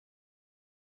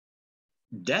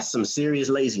 That's some serious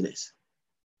laziness.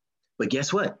 But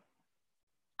guess what?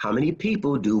 How many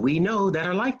people do we know that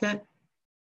are like that?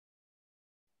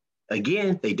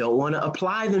 Again, they don't want to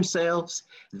apply themselves.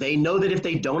 They know that if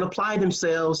they don't apply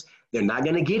themselves, they're not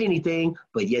going to get anything,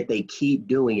 but yet they keep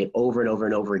doing it over and over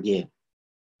and over again.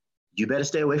 You better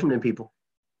stay away from them people.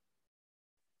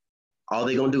 All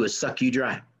they're going to do is suck you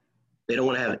dry. They don't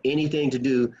want to have anything to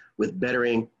do with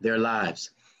bettering their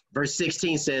lives. Verse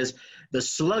 16 says, the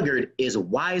sluggard is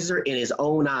wiser in his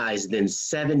own eyes than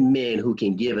 7 men who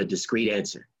can give a discreet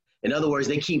answer. In other words,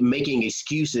 they keep making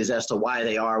excuses as to why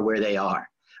they are where they are,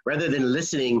 rather than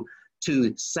listening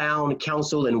to sound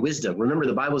counsel and wisdom. Remember,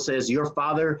 the Bible says your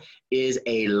father is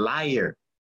a liar.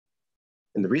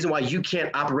 And the reason why you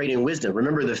can't operate in wisdom,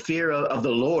 remember, the fear of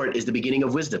the Lord is the beginning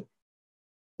of wisdom.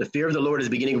 The fear of the Lord is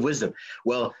the beginning of wisdom.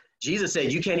 Well, Jesus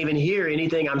said, you can't even hear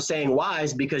anything I'm saying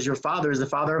wise because your father is the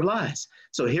father of lies.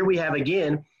 So here we have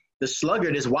again, the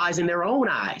sluggard is wise in their own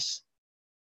eyes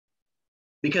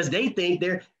because they think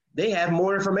they have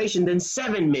more information than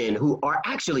 7 men who are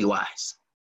actually wise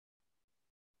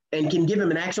and can give him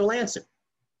an actual answer.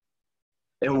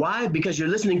 And why? Because you're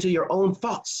listening to your own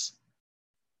thoughts.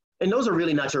 And those are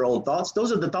really not your own thoughts.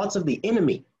 Those are the thoughts of the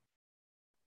enemy.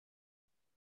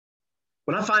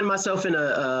 When I find myself in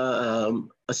a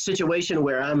situation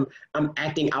where I'm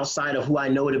acting outside of who I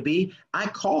know to be, I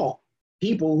call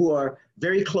people who are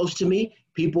very close to me,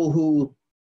 people who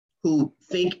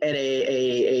think at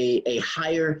a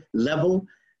higher level,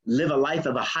 live a life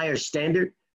of a higher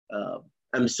standard.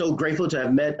 I'm so grateful to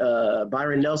have met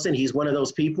Byron Nelson. He's one of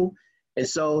those people. And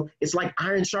so it's like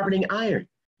iron sharpening iron.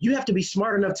 You have to be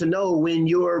smart enough to know when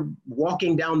you're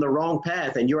walking down the wrong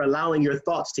path and you're allowing your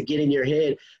thoughts to get in your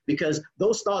head, because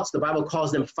those thoughts, the Bible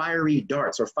calls them fiery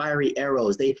darts or fiery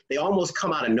arrows. They almost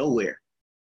come out of nowhere.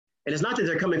 And it's not that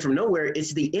they're coming from nowhere,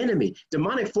 it's the enemy.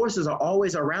 Demonic forces are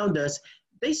always around us.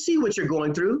 They see what you're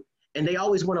going through, and they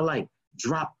always want to like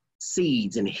drop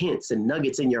seeds and hints and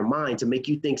nuggets in your mind to make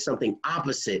you think something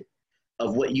opposite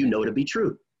of what you know to be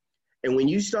true. And when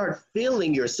you start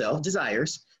feeling yourself,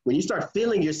 desires, when you start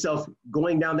feeling yourself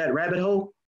going down that rabbit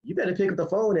hole, you better pick up the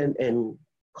phone and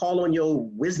call on your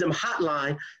wisdom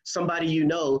hotline, somebody you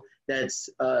know that's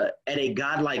at a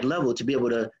godlike level to be able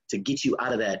to get you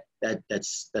out of that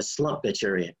slump that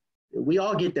you're in. We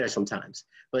all get there sometimes,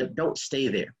 but don't stay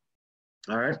there.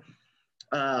 All right.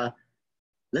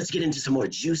 Let's get into some more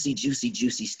juicy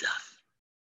stuff.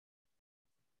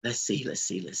 Let's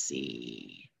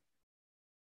see.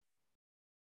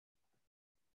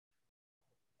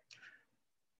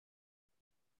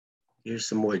 Here's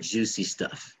some more juicy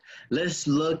stuff. Let's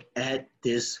look at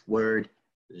this word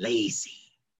lazy.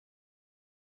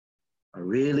 I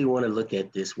really want to look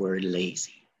at this word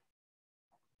lazy.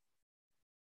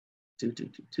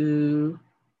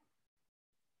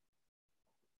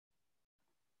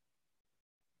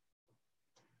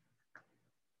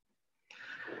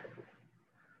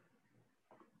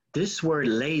 This word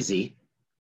lazy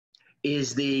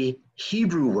is the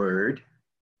Hebrew word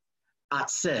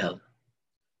atzel.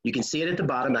 You can see it at the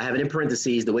bottom. I have it in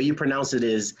parentheses. The way you pronounce it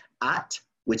is at,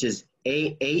 which is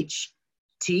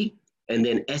A-H-T, and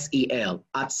then S-E-L,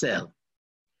 atzel.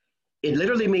 It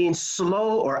literally means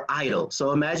slow or idle.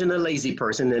 So imagine a lazy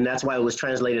person, and that's why it was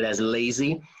translated as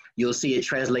lazy. You'll see it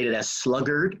translated as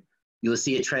sluggard. You'll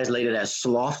see it translated as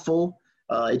slothful.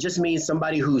 It just means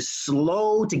somebody who's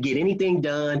slow to get anything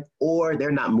done, or they're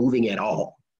not moving at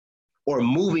all, or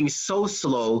moving so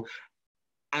slow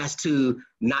as to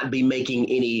not be making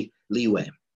any leeway.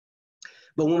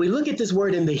 But when we look at this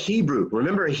word in the Hebrew,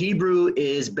 remember Hebrew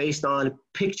is based on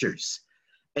pictures.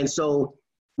 And so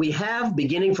we have,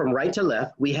 beginning from right to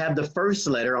left, we have the first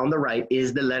letter on the right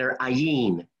is the letter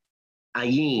ayin,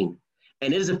 and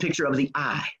it is a picture of the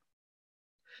eye.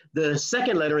 The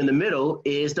second letter in the middle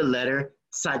is the letter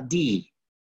sadi,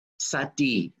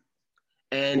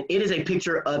 and it is a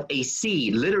picture of a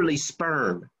seed, literally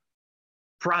sperm,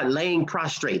 laying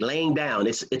prostrate, laying down.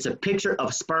 It's a picture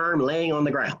of sperm laying on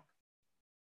the ground.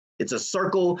 It's a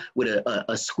circle with a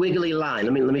squiggly line.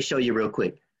 Let me show you real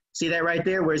quick. See that right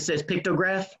there where it says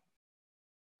pictograph?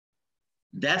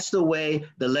 That's the way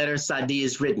the letter sadi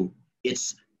is written.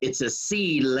 It's a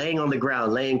seed laying on the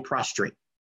ground, laying prostrate.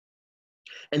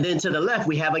 And then to the left,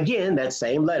 we have again that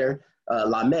same letter,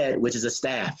 lamed, which is a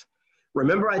staff.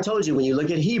 Remember I told you when you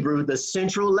look at Hebrew, the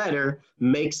central letter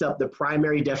makes up the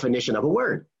primary definition of a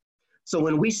word. So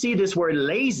when we see this word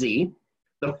lazy,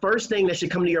 the first thing that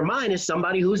should come to your mind is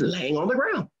somebody who's laying on the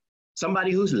ground,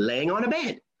 somebody who's laying on a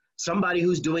bed, somebody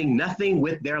who's doing nothing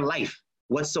with their life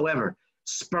whatsoever.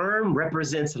 Sperm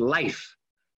represents life.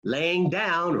 Laying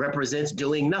down represents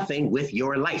doing nothing with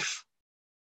your life.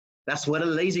 That's what a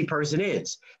lazy person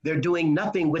is. They're doing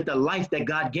nothing with the life that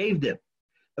God gave them.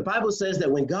 The Bible says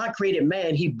that when God created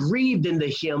man, he breathed into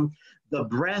him the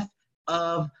breath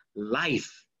of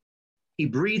life. He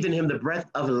breathed in him the breath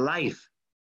of life.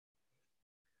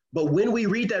 But when we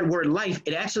read that word life,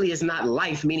 it actually is not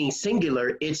life, meaning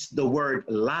singular. It's the word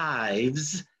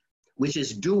lives, which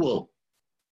is dual.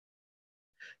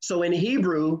 So in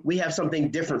Hebrew, we have something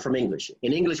different from English.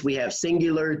 In English, we have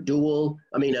singular,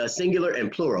 singular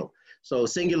and plural. So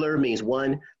singular means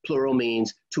one, plural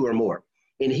means two or more.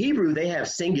 In Hebrew, they have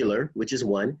singular, which is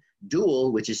one,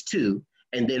 dual, which is two,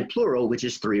 and then plural, which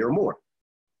is three or more.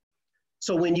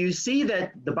 So when you see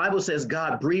that the Bible says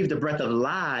God breathed the breath of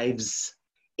lives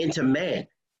into man,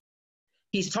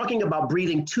 he's talking about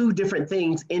breathing two different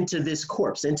things into this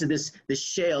corpse, into this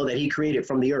shell that he created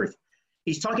from the earth.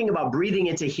 He's talking about breathing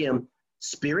into him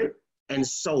spirit and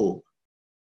soul.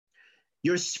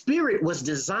 Your spirit was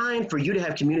designed for you to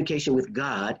have communication with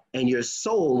God, and your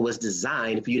soul was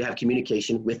designed for you to have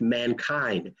communication with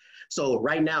mankind. So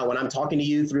right now, when I'm talking to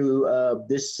you through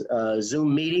this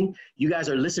Zoom meeting, you guys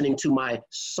are listening to my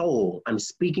soul. I'm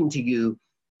speaking to you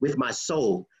with my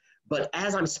soul. But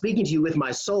as I'm speaking to you with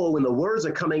my soul, when the words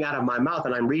are coming out of my mouth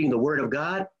and I'm reading the word of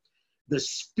God, the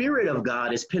Spirit of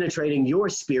God is penetrating your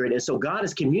spirit. And so God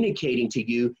is communicating to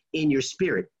you in your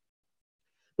spirit.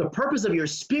 The purpose of your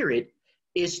spirit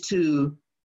is to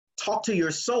talk to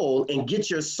your soul and get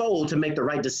your soul to make the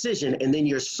right decision. And then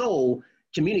your soul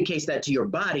communicates that to your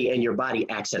body and your body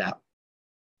acts it out.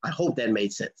 I hope that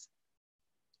made sense.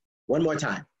 One more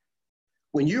time.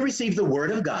 When you receive the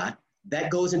word of God, that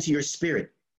goes into your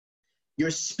spirit.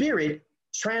 Your spirit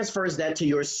transfers that to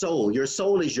your soul. Your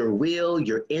soul is your will,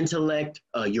 your intellect,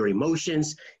 your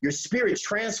emotions. Your spirit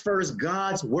transfers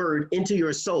God's word into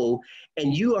your soul,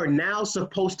 and you are now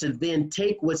supposed to then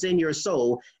take what's in your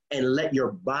soul and let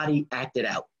your body act it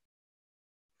out.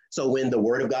 So when the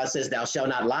word of God says, thou shalt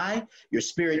not lie, your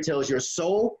spirit tells your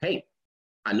soul, hey,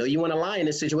 I know you want to lie in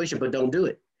this situation, but don't do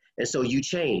it. And so you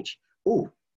change.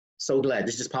 Ooh, so glad.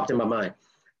 This just popped in my mind.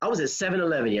 I was at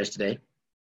 7-Eleven yesterday,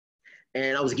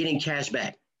 and I was getting cash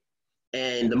back.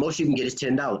 And the most you can get is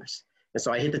 $10. And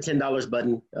so I hit the $10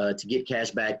 button to get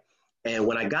cash back. And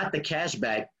when I got the cash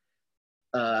back,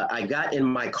 I got in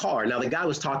my car. Now, the guy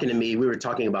was talking to me. We were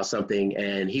talking about something,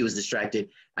 and he was distracted.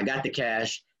 I got the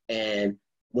cash. And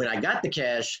when I got the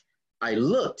cash, I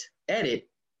looked at it,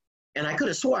 and I could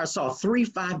have swore I saw 3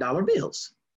 $5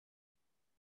 bills.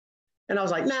 And I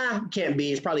was like, nah, can't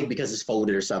be. It's probably because it's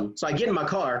folded or something. So I get in my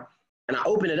car, and I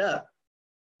open it up.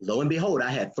 Lo and behold,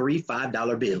 I had 3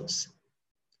 $5 bills.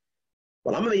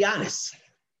 Well, I'm going to be honest.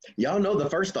 Y'all know the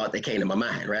first thought that came to my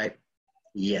mind, right?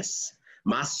 Yes.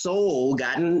 My soul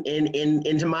got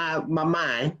into my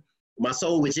mind, my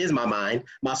soul, which is my mind.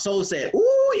 My soul said,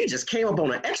 ooh, you just came up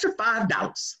on an extra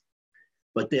 $5.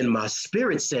 But then my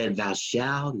spirit said, thou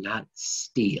shalt not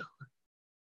steal.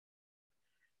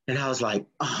 And I was like,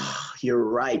 oh, you're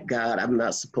right, God. I'm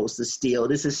not supposed to steal.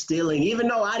 This is stealing. Even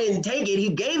though I didn't take it, he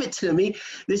gave it to me.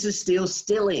 This is still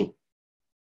stealing.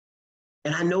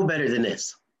 And I know better than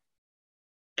this.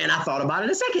 And I thought about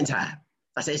it a second time.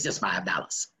 I said, it's just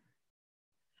 $5.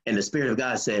 And the Spirit of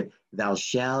God said, thou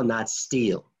shalt not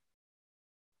steal.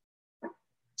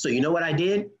 So you know what I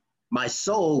did? My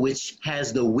soul, which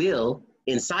has the will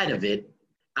inside of it,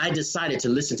 I decided to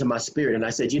listen to my spirit. And I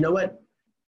said, you know what?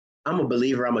 I'm a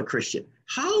believer. I'm a Christian.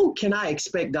 How can I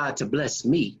expect God to bless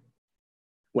me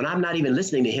when I'm not even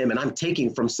listening to him and I'm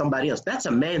taking from somebody else? That's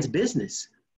a man's business.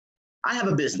 I have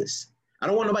a business. I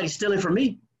don't want nobody stealing from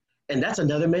me. And that's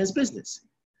another man's business.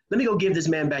 Let me go give this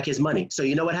man back his money. So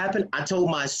you know what happened? I told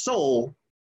my soul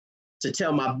to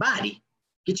tell my body,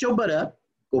 get your butt up,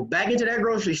 go back into that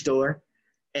grocery store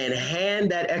and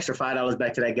hand that extra $5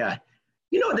 back to that guy.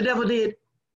 You know what the devil did?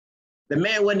 The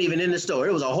man wasn't even in the store.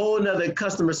 It was a whole nother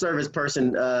customer service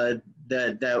person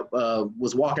that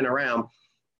was walking around,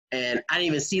 and I didn't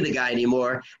even see the guy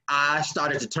anymore. I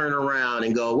started to turn around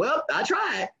and go, well, I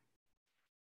tried.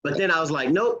 But then I was like,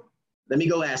 nope, let me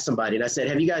go ask somebody. And I said,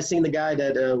 have you guys seen the guy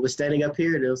that was standing up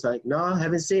here? And it was like, no, I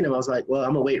haven't seen him. I was like, well,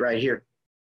 I'm gonna wait right here.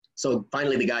 So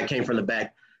finally the guy came from the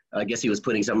back. I guess he was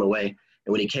putting something away.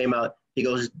 And when he came out, he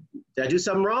goes, did I do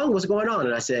something wrong? What's going on?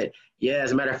 And I said, yeah,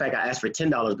 as a matter of fact, I asked for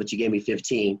 $10, but you gave me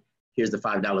 15. Here's the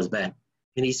 $5 back.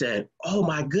 And he said, oh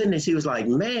my goodness. He was like,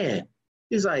 man,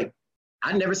 he was like,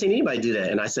 I've never seen anybody do that.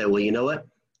 And I said, well, you know what?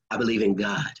 I believe in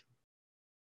God.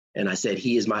 And I said,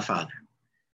 he is my father.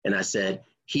 And I said,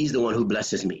 he's the one who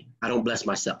blesses me. I don't bless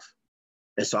myself.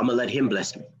 And so I'm gonna let him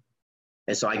bless me.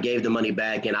 And so I gave the money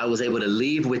back, and I was able to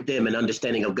leave with them an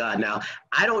understanding of God. Now,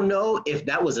 I don't know if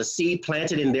that was a seed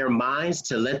planted in their minds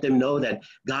to let them know that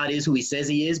God is who he says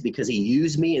he is because he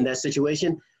used me in that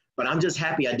situation, but I'm just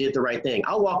happy I did the right thing.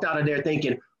 I walked out of there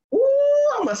thinking,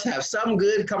 ooh, I must have something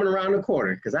good coming around the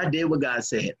corner because I did what God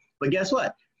said. But guess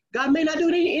what? God may not do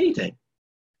anything.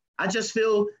 I just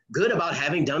feel good about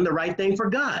having done the right thing for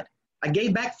God. I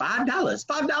gave back $5.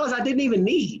 $5 I didn't even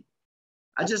need.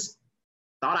 I just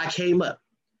thought I came up.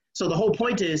 So the whole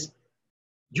point is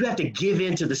you have to give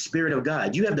in to the Spirit of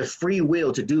God. You have the free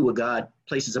will to do what God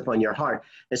places upon your heart.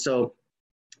 And so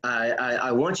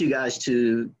I want you guys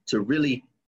to really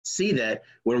see that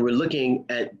when we're looking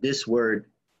at this word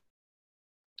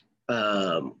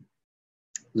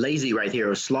lazy right here,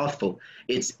 or slothful,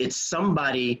 it's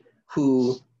somebody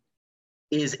who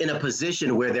is in a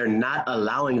position where they're not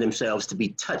allowing themselves to be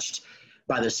touched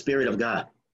by the Spirit of God.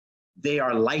 They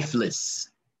are lifeless.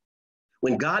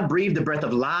 When God breathed the breath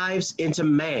of lives into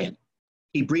man,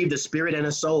 he breathed a spirit and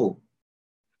a soul.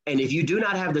 And if you do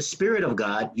not have the spirit of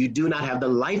God, you do not have the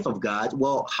life of God.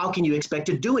 Well, how can you expect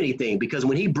to do anything? Because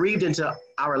when he breathed into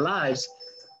our lives,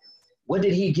 what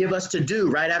did he give us to do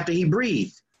right after he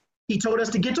breathed? He told us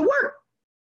to get to work.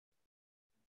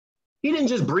 He didn't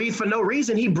just breathe for no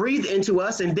reason. He breathed into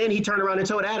us, and then he turned around and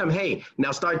told Adam, hey,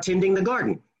 now start tending the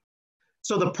garden.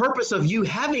 So the purpose of you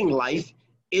having life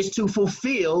is to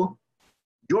fulfill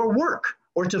your work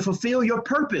or to fulfill your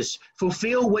purpose,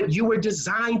 fulfill what you were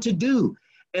designed to do.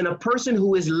 And a person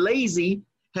who is lazy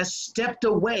has stepped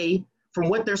away from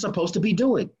what they're supposed to be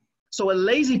doing. So a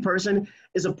lazy person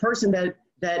is a person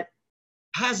that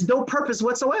has no purpose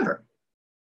whatsoever.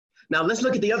 Now let's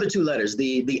look at the other two letters,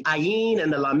 the ayin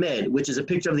and the lamed, which is a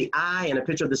picture of the eye and a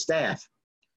picture of the staff.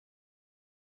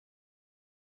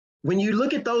 When you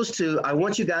look at those two, I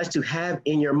want you guys to have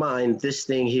in your mind this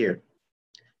thing here.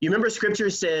 You remember scripture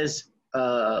says,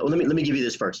 let me give you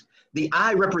this first. The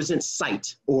eye represents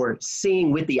sight, or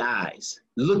seeing with the eyes,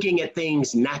 looking at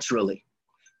things naturally.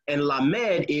 And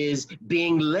lamed is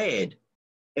being led.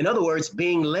 In other words,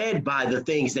 being led by the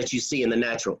things that you see in the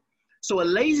natural. So a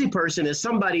lazy person is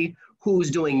somebody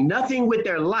who's doing nothing with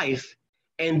their life,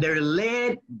 and they're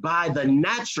led by the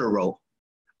natural,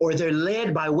 or they're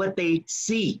led by what they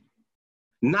see,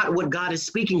 not what God is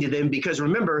speaking to them. Because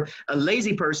remember, a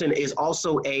lazy person is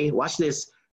also a, watch this,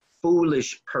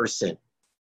 foolish person.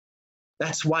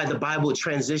 That's why the Bible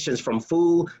transitions from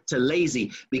fool to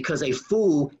lazy, because a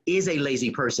fool is a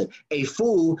lazy person. A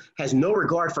fool has no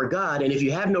regard for God. And if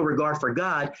you have no regard for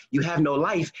God, you have no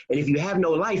life. And if you have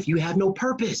no life, you have no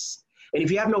purpose. And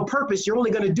if you have no purpose, you're only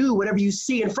going to do whatever you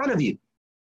see in front of you.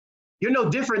 You're no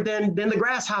different than the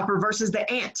grasshopper versus the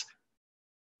ant.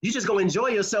 You just go enjoy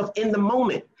yourself in the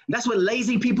moment. That's what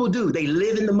lazy people do. They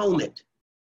live in the moment.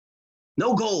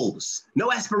 No goals,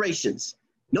 no aspirations,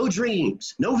 no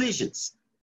dreams, no visions.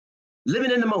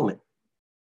 Living in the moment.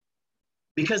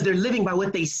 Because they're living by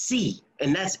what they see,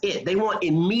 and that's it. They want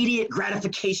immediate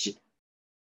gratification.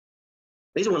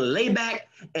 They just want to lay back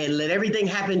and let everything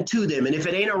happen to them. And if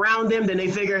it ain't around them, then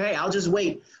they figure, hey, I'll just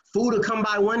wait. Food will come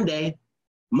by one day.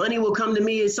 Money will come to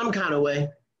me in some kind of way.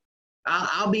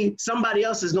 Somebody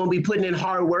else is going to be putting in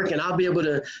hard work, and I'll be able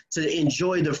to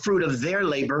enjoy the fruit of their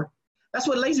labor. That's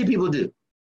what lazy people do.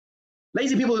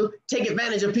 Lazy people take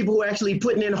advantage of people who are actually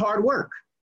putting in hard work.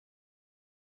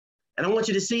 And I want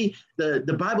you to see,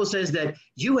 the Bible says that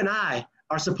you and I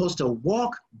are supposed to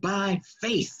walk by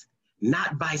faith,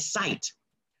 not by sight.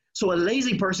 So a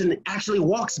lazy person actually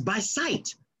walks by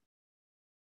sight.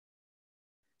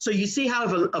 So you see how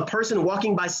if a person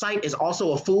walking by sight is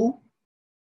also a fool?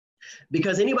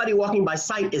 Because anybody walking by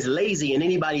sight is lazy, and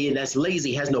anybody that's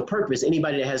lazy has no purpose.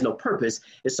 Anybody that has no purpose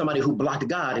is somebody who blocked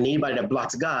God, and anybody that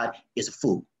blocks God is a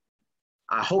fool.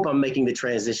 I hope I'm making the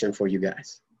transition for you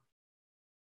guys.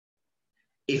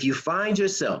 If you find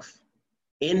yourself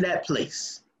in that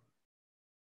place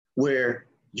where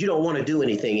you don't want to do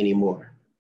anything anymore,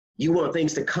 you want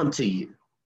things to come to you,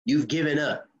 you've given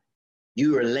up,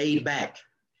 you are laid back,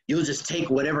 you'll just take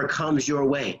whatever comes your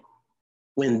way.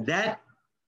 When that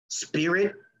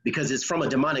spirit, because it's from a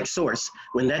demonic source,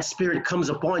 when that spirit comes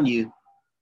upon you,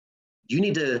 you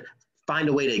need to find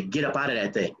a way to get up out of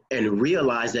that thing and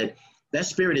realize that that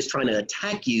spirit is trying to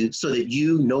attack you so that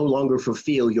you no longer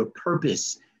fulfill your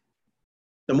purpose.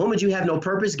 The moment you have no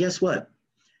purpose, guess what?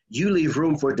 You leave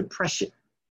room for depression.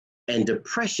 And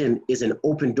depression is an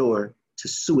open door to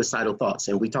suicidal thoughts.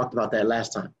 And we talked about that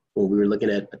last time when we were looking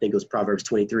at, I think it was Proverbs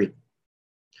 23.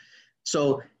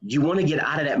 So you want to get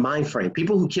out of that mind frame.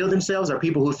 People who kill themselves are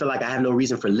people who feel like I have no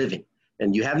reason for living.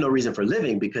 And you have no reason for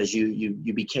living because you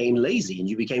became lazy. And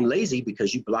you became lazy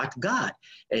because you blocked God.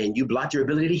 And you blocked your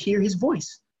ability to hear his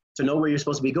voice, to know where you're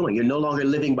supposed to be going. You're no longer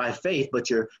living by faith, but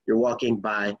you're walking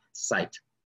by sight.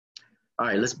 All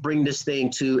right, let's bring this thing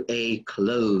to a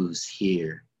close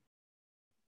here.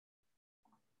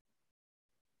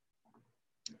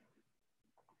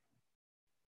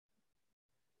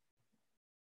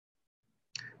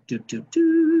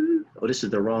 Oh, this is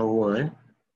the wrong one.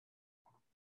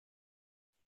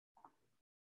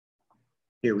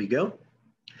 Here we go.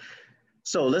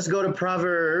 So let's go to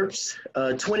Proverbs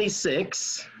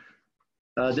 26.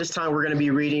 This time we're going to be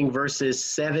reading verses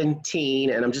 17,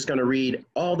 and I'm just going to read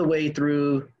all the way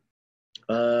through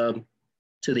to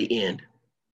the end.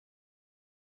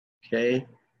 Okay.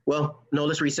 Well, no,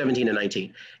 let's read 17 and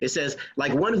 19. It says,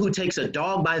 like one who takes a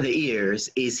dog by the ears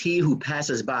is he who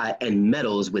passes by and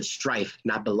meddles with strife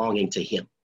not belonging to him.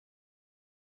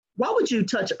 Why would you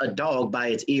touch a dog by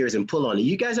its ears and pull on it?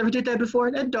 You guys ever did that before?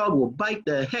 That dog will bite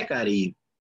the heck out of you.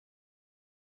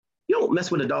 You don't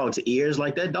mess with a dog's ears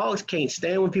like that. Dogs can't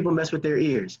stand when people mess with their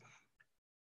ears.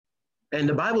 And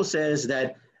the Bible says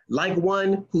that like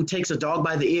one who takes a dog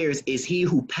by the ears is he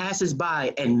who passes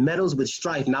by and meddles with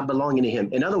strife not belonging to him.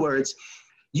 In other words,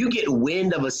 you get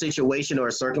wind of a situation or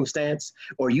a circumstance,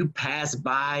 or you pass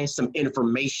by some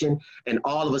information, and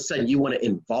all of a sudden you want to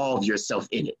involve yourself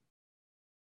in it.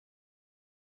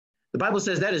 The Bible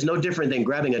says that is no different than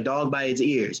grabbing a dog by its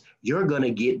ears. You're going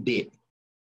to get bit.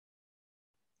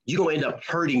 You're going to end up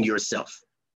hurting yourself.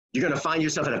 You're going to find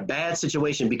yourself in a bad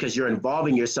situation because you're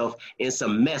involving yourself in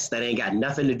some mess that ain't got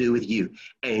nothing to do with you,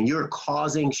 and you're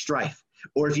causing strife.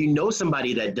 Or if you know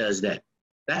somebody that does that,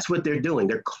 that's what they're doing.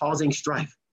 They're causing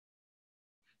strife.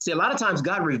 See, a lot of times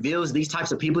God reveals these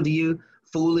types of people to you,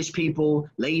 foolish people,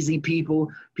 lazy people,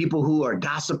 people who are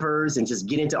gossipers and just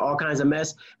get into all kinds of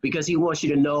mess, because he wants you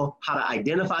to know how to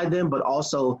identify them, but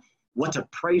also what to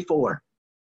pray for.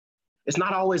 It's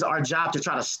not always our job to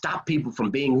try to stop people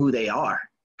from being who they are,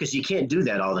 because you can't do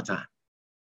that all the time.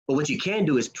 But what you can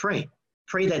do is pray.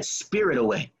 Pray that spirit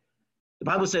away. The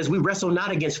Bible says we wrestle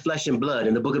not against flesh and blood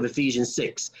in the book of Ephesians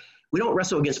 6. We don't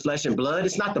wrestle against flesh and blood.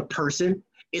 It's not the person.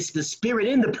 It's the spirit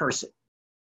in the person.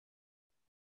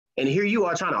 And here you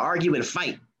are trying to argue and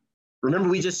fight. Remember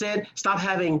we just said, stop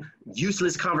having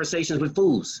useless conversations with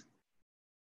fools.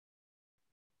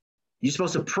 You're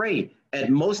supposed to pray. At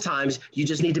most times, you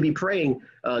just need to be praying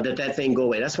that thing go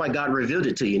away. That's why God revealed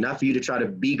it to you, not for you to try to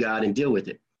be God and deal with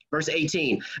it. Verse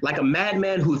 18, like a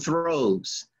madman who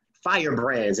throws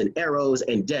firebrands and arrows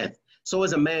and death, so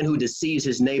is a man who deceives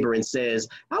his neighbor and says,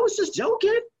 I was just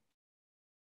joking.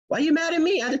 Why are you mad at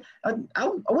me?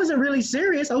 I wasn't really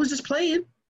serious. I was just playing.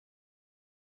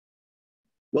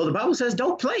 Well, the Bible says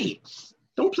don't play.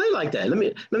 Don't play like that. Let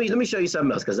me show you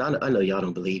something else, because I know y'all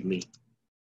don't believe me.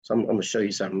 So I'm going to show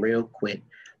you something real quick.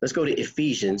 Let's go to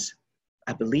Ephesians.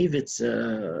 I believe it's,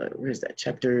 where is that?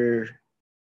 Chapter, I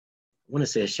want to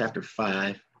say it's chapter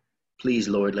 5. Please,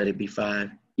 Lord, let it be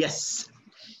 5. Yes.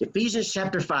 Ephesians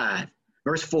chapter 5,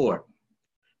 verse 4.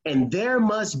 And there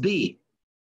must be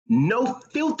no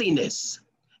filthiness.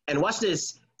 And watch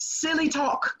this, silly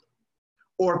talk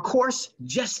or coarse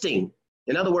jesting.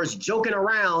 In other words, joking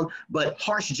around, but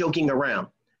harsh joking around.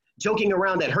 Joking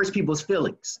around that hurts people's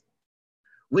feelings,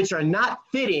 which are not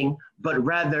fitting, but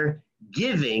rather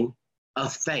giving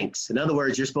of thanks. In other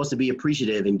words, you're supposed to be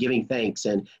appreciative and giving thanks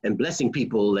and blessing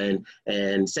people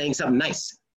and saying something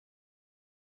nice.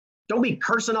 Don't be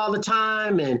cursing all the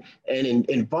time and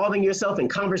involving yourself in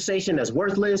conversation that's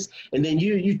worthless. And then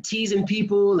you teasing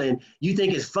people and you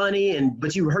think it's funny,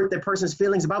 but you hurt that person's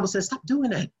feelings. The Bible says, stop doing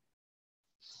that.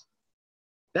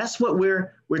 That's what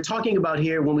we're talking about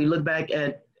here when we look back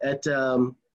at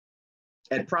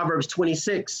Proverbs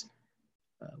 26.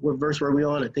 What verse were we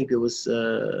on? I think it was,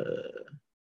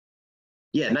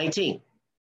 19.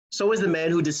 So is the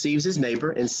man who deceives his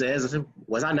neighbor and says,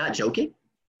 was I not joking?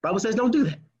 The Bible says, don't do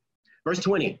that. Verse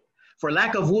 20, for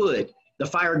lack of wood, the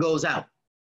fire goes out.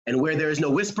 And where there is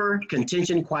no whisper,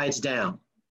 contention quiets down.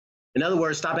 In other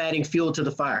words, stop adding fuel to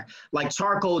the fire. Like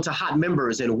charcoal to hot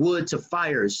members and wood to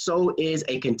fires, so is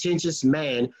a contentious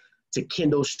man to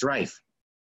kindle strife.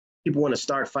 People want to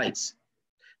start fights.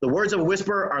 The words of a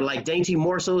whisper are like dainty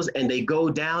morsels, and they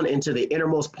go down into the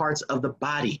innermost parts of the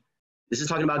body. This is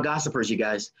talking about gossipers, you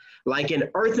guys. Like an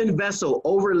earthen vessel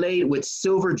overlaid with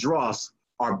silver dross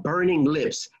are burning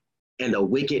lips and a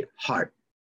wicked heart.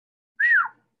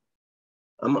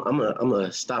 I'm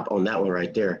gonna stop on that one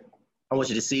right there. I want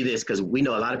you to see this because we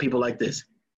know a lot of people like this.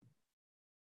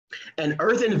 An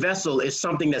earthen vessel is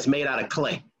something that's made out of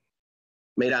clay,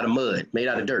 made out of mud, made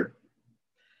out of dirt.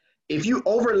 If you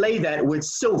overlay that with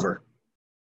silver,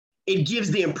 it gives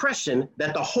the impression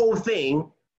that the whole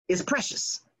thing is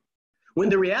precious, when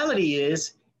the reality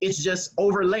is it's just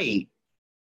overlaid.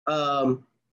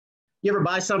 You ever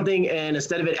buy something and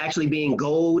instead of it actually being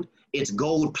gold, it's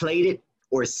gold plated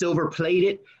or silver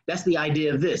plated? That's the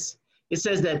idea of this. It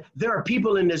says that there are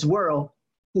people in this world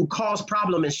who cause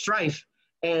problem and strife,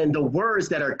 and the words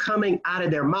that are coming out of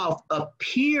their mouth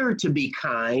appear to be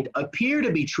kind, appear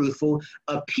to be truthful,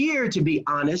 appear to be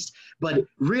honest, but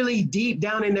really deep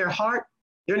down in their heart,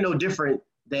 they're no different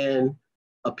than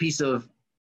a piece of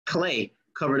clay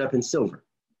covered up in silver.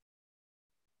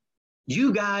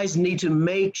 You guys need to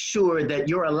make sure that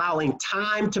you're allowing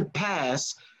time to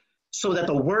pass so that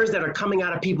the words that are coming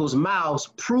out of people's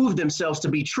mouths prove themselves to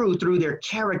be true through their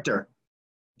character.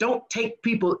 Don't take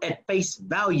people at face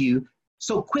value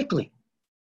so quickly.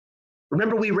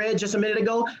 Remember we read just a minute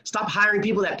ago, stop hiring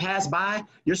people that pass by.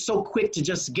 You're so quick to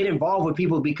just get involved with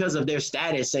people because of their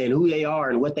status and who they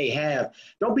are and what they have.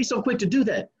 Don't be so quick to do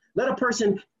that. Let a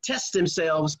person test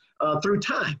themselves through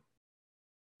time.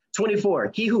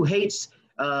 24, he who hates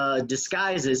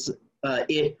disguises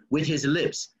it with his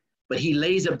lips, but he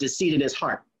lays up deceit in his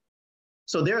heart.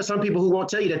 So there are some people who won't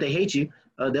tell you that they hate you.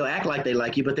 They'll act like they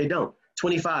like you, but they don't.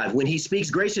 25, when he speaks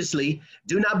graciously,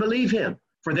 do not believe him,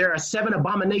 for there are 7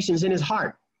 abominations in his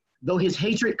heart. Though his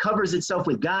hatred covers itself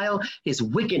with guile, his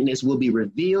wickedness will be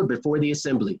revealed before the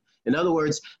assembly. In other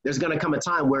words, there's going to come a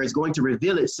time where it's going to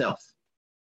reveal itself.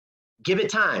 Give it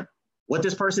time. What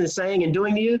this person is saying and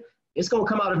doing to you, it's going to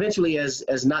come out eventually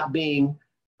as not being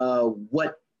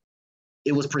what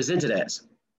it was presented as.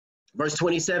 Verse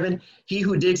 27, he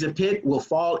who digs a pit will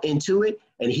fall into it,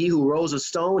 and he who rolls a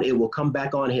stone, it will come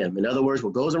back on him. In other words,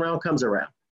 what goes around comes around.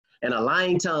 And a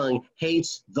lying tongue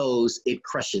hates those it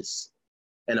crushes,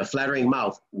 and a flattering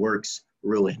mouth works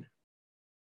ruin.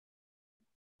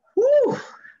 Whew,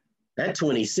 that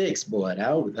 26, boy,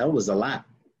 that was a lot.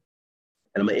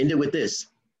 And I'm going to end it with this.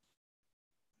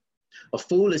 A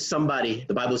fool is somebody,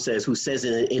 the Bible says, who says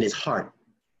in his heart,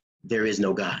 there is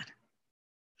no God.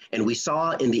 And we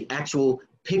saw in the actual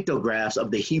pictographs of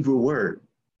the Hebrew word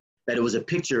that it was a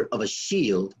picture of a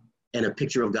shield and a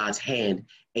picture of God's hand,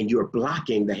 and you're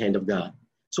blocking the hand of God.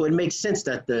 So it makes sense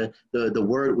that the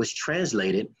word was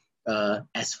translated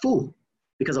as fool,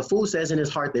 because a fool says in his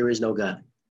heart, there is no God.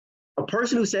 A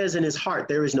person who says in his heart,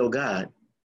 there is no God,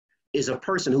 is a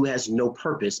person who has no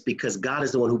purpose, because God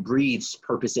is the one who breathes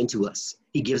purpose into us.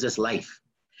 He gives us life.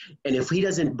 And if he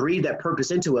doesn't breathe that purpose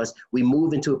into us, we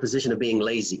move into a position of being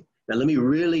lazy. Now, let me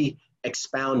really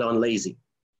expound on lazy.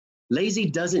 Lazy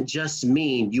doesn't just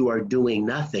mean you are doing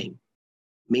nothing,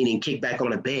 meaning kick back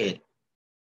on a bed.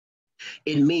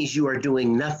 It means you are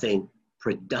doing nothing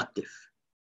productive,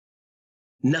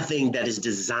 nothing that is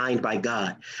designed by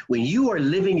God. When you are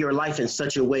living your life in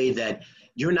such a way that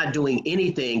you're not doing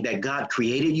anything that God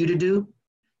created you to do,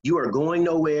 you are going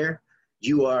nowhere.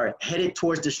 You are headed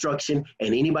towards destruction,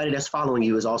 and anybody that's following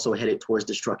you is also headed towards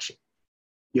destruction.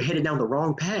 You're headed down the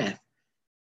wrong path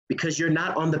because you're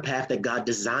not on the path that God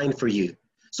designed for you.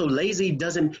 So lazy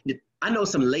doesn't, I know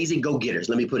some lazy go-getters,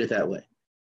 let me put it that way.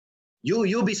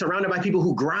 You'll be surrounded by people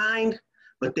who grind,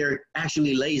 but they're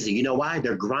actually lazy. You know why?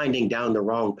 They're grinding down the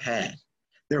wrong path.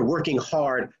 They're working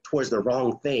hard towards the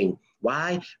wrong thing.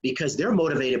 Why? Because they're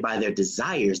motivated by their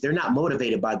desires. They're not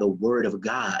motivated by the word of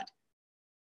God.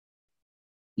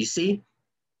 You see,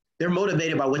 they're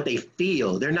motivated by what they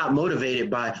feel. They're not motivated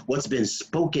by what's been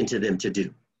spoken to them to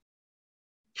do.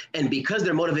 And because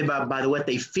they're motivated by what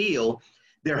they feel,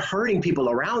 they're hurting people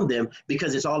around them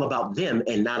because it's all about them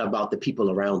and not about the people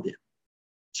around them.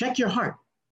 Check your heart.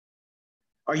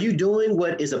 Are you doing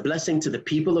what is a blessing to the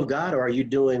people of God, or are you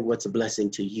doing what's a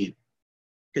blessing to you?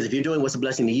 Because if you're doing what's a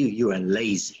blessing to you, you are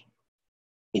lazy.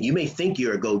 And you may think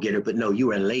you're a go-getter, but no,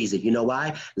 you are lazy. You know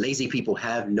why? Lazy people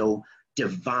have no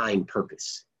divine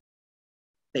purpose.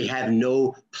 They have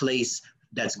no place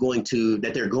that's going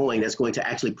to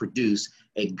actually produce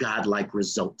a godlike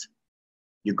result.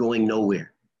 You're going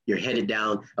nowhere. You're headed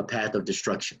down a path of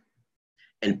destruction.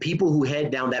 And people who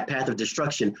head down that path of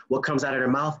destruction, what comes out of their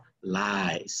mouth?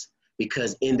 Lies.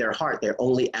 Because in their heart, they're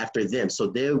only after them. So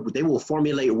they will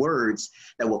formulate words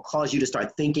that will cause you to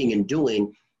start thinking and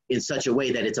doing in such a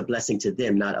way that it's a blessing to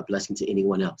them, not a blessing to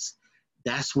anyone else.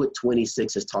 That's what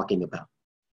 26 is talking about.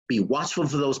 Be watchful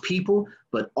for those people,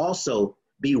 but also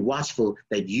be watchful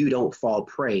that you don't fall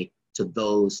prey to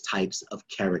those types of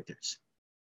characters.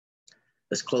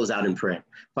 Let's close out in prayer.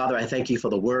 Father, I thank you for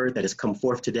the word that has come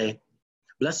forth today.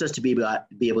 Bless us to be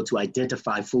able to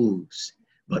identify fools,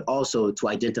 but also to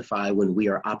identify when we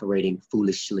are operating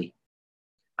foolishly.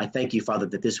 I thank you, Father,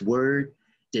 that this word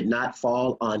did not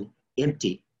fall on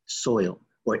empty soil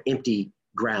or empty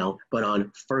ground, but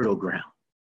on fertile ground.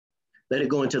 Let it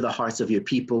go into the hearts of your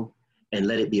people and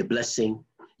let it be a blessing.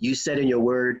 You said in your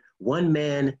word, one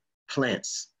man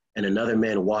plants and another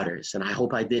man waters. And I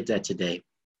hope I did that today.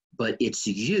 But it's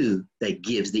you that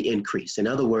gives the increase. In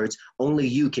other words, only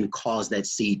you can cause that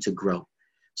seed to grow.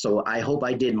 So I hope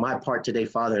I did my part today,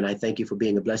 Father, and I thank you for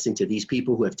being a blessing to these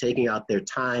people who have taken out their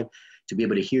time to be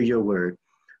able to hear your word.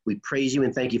 We praise you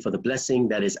and thank you for the blessing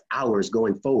that is ours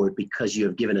going forward because you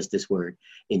have given us this word.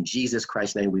 In Jesus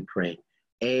Christ's name we pray.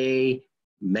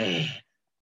 Amen.